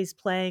boys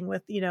playing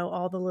with,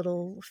 all the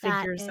little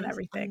figures and That is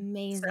everything.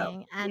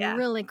 amazing and yeah.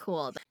 really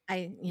cool.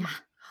 Yeah.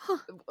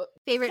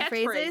 Favorite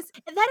Catchphrase. phrases?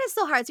 That is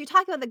so hard. So you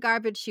talk about the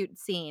garbage chute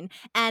scene.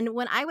 And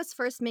when I was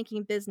first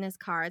making business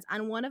cards,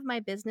 on one of my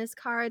business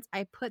cards,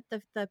 I put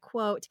the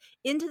quote,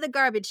 "Into the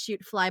garbage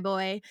chute,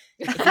 flyboy."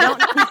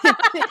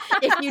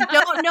 If you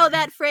don't know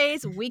that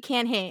phrase, we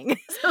can't hang.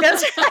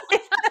 That's right.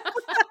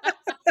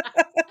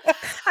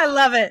 I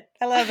love it.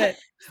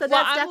 So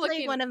that's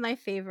definitely one of my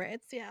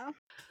favorites. Yeah.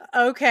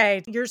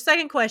 Okay. Your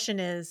second question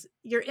is,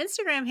 your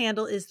Instagram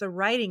handle is The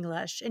Writing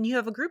Lush, and you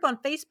have a group on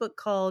Facebook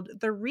called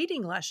The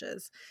Reading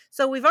Lushes.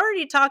 So we've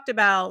already talked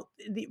about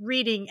the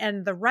reading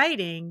and the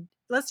writing.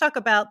 Let's talk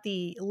about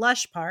the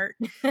lush part.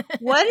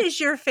 What is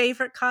your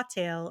favorite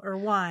cocktail or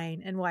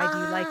wine, and why do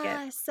you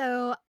like it?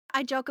 So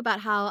I joke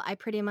about how I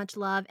pretty much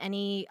love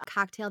any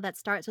cocktail that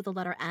starts with the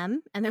letter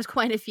M, and there's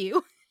quite a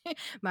few.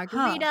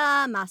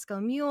 Margarita, Moscow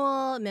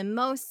Mule,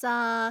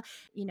 Mimosa,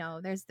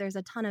 there's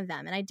a ton of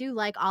them. And I do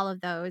like all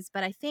of those,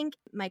 but I think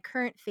my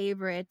current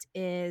favorite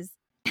is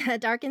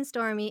Dark and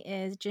Stormy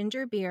is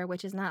ginger beer,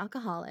 which is not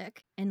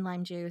alcoholic, and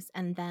lime juice.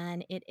 And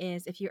then it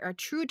is, if you are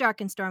true Dark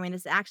and Stormy,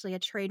 this is actually a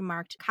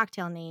trademarked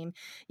cocktail name,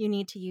 you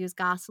need to use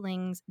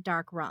Gosling's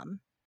dark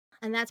rum.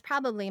 And that's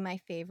probably my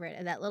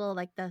favorite. That little,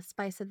 like the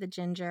spice of the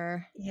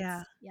ginger.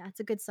 Yeah. It's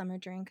a good summer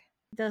drink.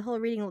 The whole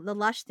reading the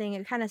Lush thing,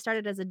 it kind of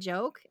started as a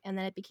joke and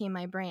then it became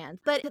my brand.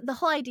 But the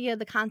whole idea,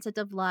 the concept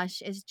of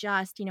Lush is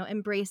just,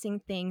 embracing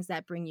things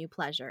that bring you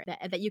pleasure,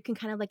 that you can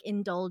kind of like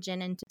indulge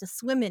in and to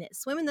swim in it,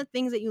 swim in the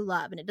things that you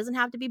love. And it doesn't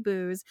have to be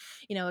booze,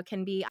 it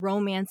can be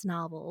romance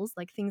novels,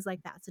 like things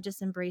like that. So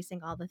just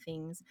embracing all the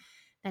things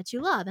that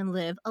you love and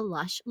live a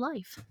lush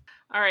life.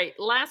 All right,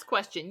 last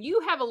question.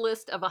 You have a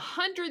list of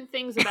 100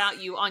 things about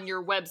you on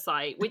your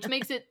website, which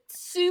makes it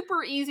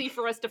super easy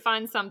for us to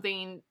find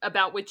something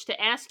about which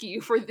to ask you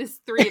for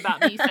this 3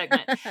 About Me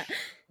segment.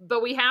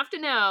 But we have to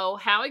know,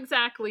 how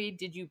exactly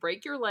did you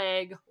break your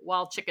leg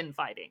while chicken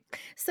fighting?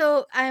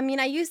 So, I mean,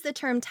 I use the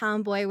term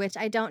tomboy, which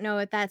I don't know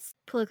if that's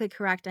politically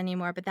correct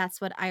anymore, but that's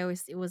what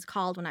it was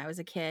called when I was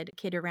a kid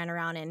who ran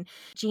around in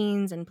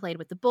jeans and played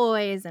with the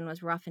boys and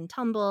was rough and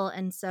tumble.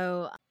 And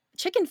so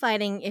chicken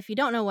fighting, if you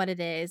don't know what it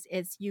is,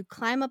 you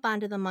climb up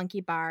onto the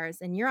monkey bars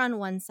and you're on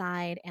one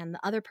side and the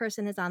other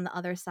person is on the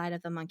other side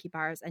of the monkey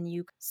bars, and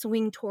you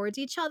swing towards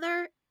each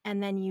other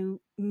and then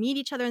you meet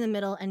each other in the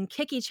middle and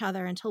kick each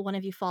other until one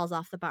of you falls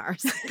off the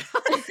bars.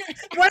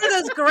 One of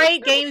those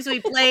great games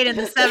we played in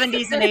the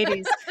 70s and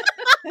 80s.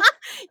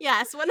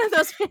 Yes, one of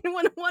those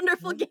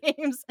wonderful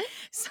games.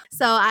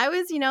 So I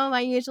was, my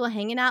usual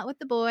hanging out with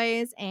the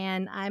boys,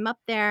 and I'm up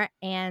there,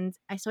 and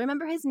I still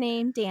remember his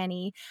name,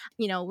 Danny.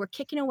 We're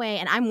kicking away,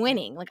 and I'm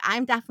winning. Like,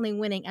 I'm definitely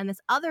winning. And this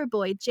other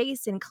boy,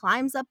 Jason,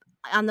 climbs up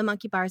on the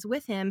monkey bars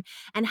with him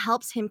and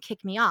helps him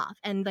kick me off.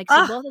 And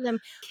both of them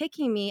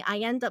kicking me, I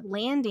end up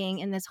landing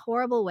in this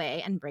horrible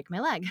way and break my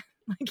leg.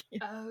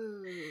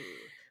 Oh.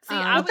 See,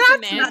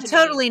 that's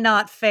totally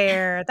not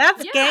fair.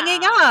 That's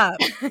ganging up.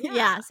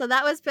 Yeah. So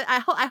that was,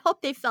 I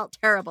hope they felt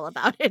terrible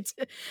about it.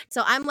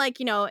 So I'm like,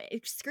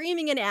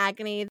 screaming in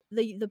agony.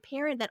 The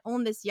parent that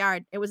owned this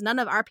yard, it was none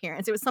of our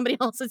parents. It was somebody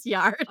else's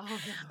yard.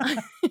 Oh,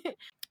 no.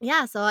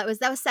 Yeah. So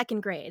that was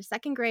second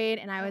grade,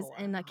 and I was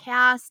in the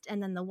cast,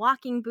 and then the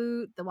walking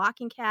boot, the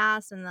walking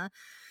cast, and the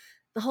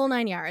whole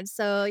 9 yards.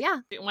 So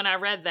yeah. When I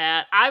read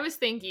that, I was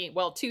thinking,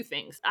 well, 2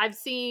 things. I've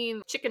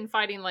seen chicken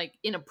fighting like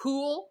in a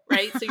pool,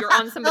 right? So you're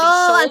on somebody's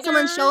shoulders. On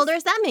someone's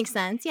shoulders. That makes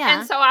sense. Yeah.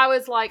 And so I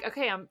was like,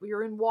 okay,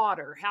 you're in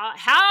water.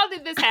 How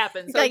did this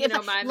happen? So like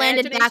my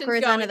landed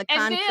backwards going. onto the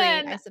concrete,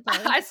 and then I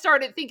suppose. I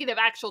started thinking of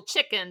actual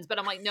chickens, but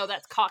I'm like, no,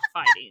 that's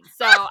cockfighting.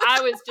 So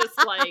I was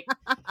just like,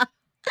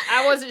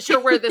 I wasn't sure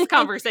where this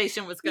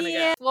conversation was going to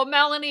go. Well,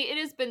 Melonie, it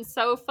has been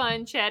so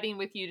fun chatting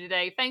with you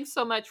today. Thanks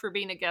so much for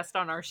being a guest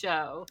on our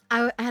show.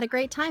 I had a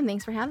great time.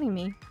 Thanks for having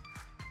me.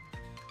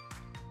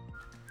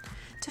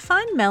 To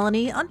find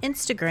Melonie on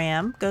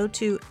Instagram, go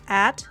to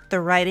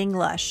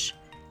 @TheWritingLush,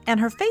 and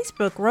her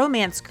Facebook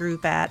romance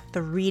group at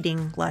The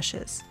Reading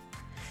Lushes.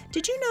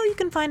 Did you know you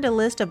can find a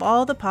list of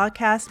all the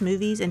podcasts,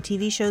 movies, and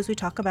TV shows we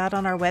talk about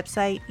on our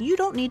website? You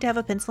don't need to have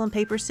a pencil and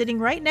paper sitting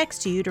right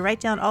next to you to write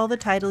down all the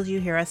titles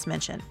you hear us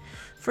mention.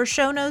 For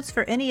show notes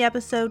for any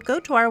episode, go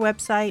to our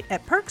website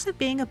at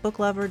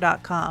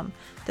perksofbeingabooklover.com.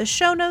 The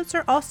show notes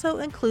are also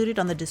included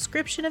on the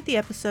description of the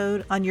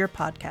episode on your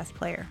podcast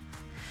player.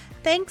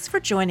 Thanks for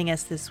joining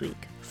us this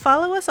week.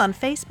 Follow us on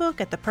Facebook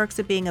at The Perks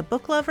of Being a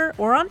Book Lover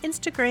or on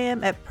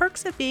Instagram at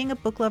Perks of Being a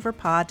Book Lover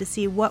Pod to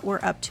see what we're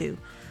up to.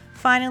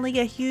 Finally,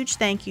 a huge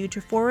thank you to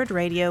Forward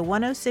Radio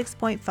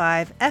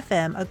 106.5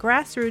 FM, a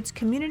grassroots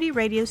community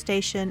radio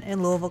station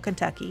in Louisville,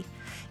 Kentucky.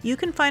 You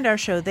can find our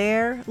show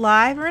there,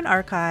 live or in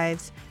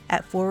archives,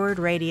 at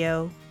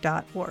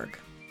forwardradio.org.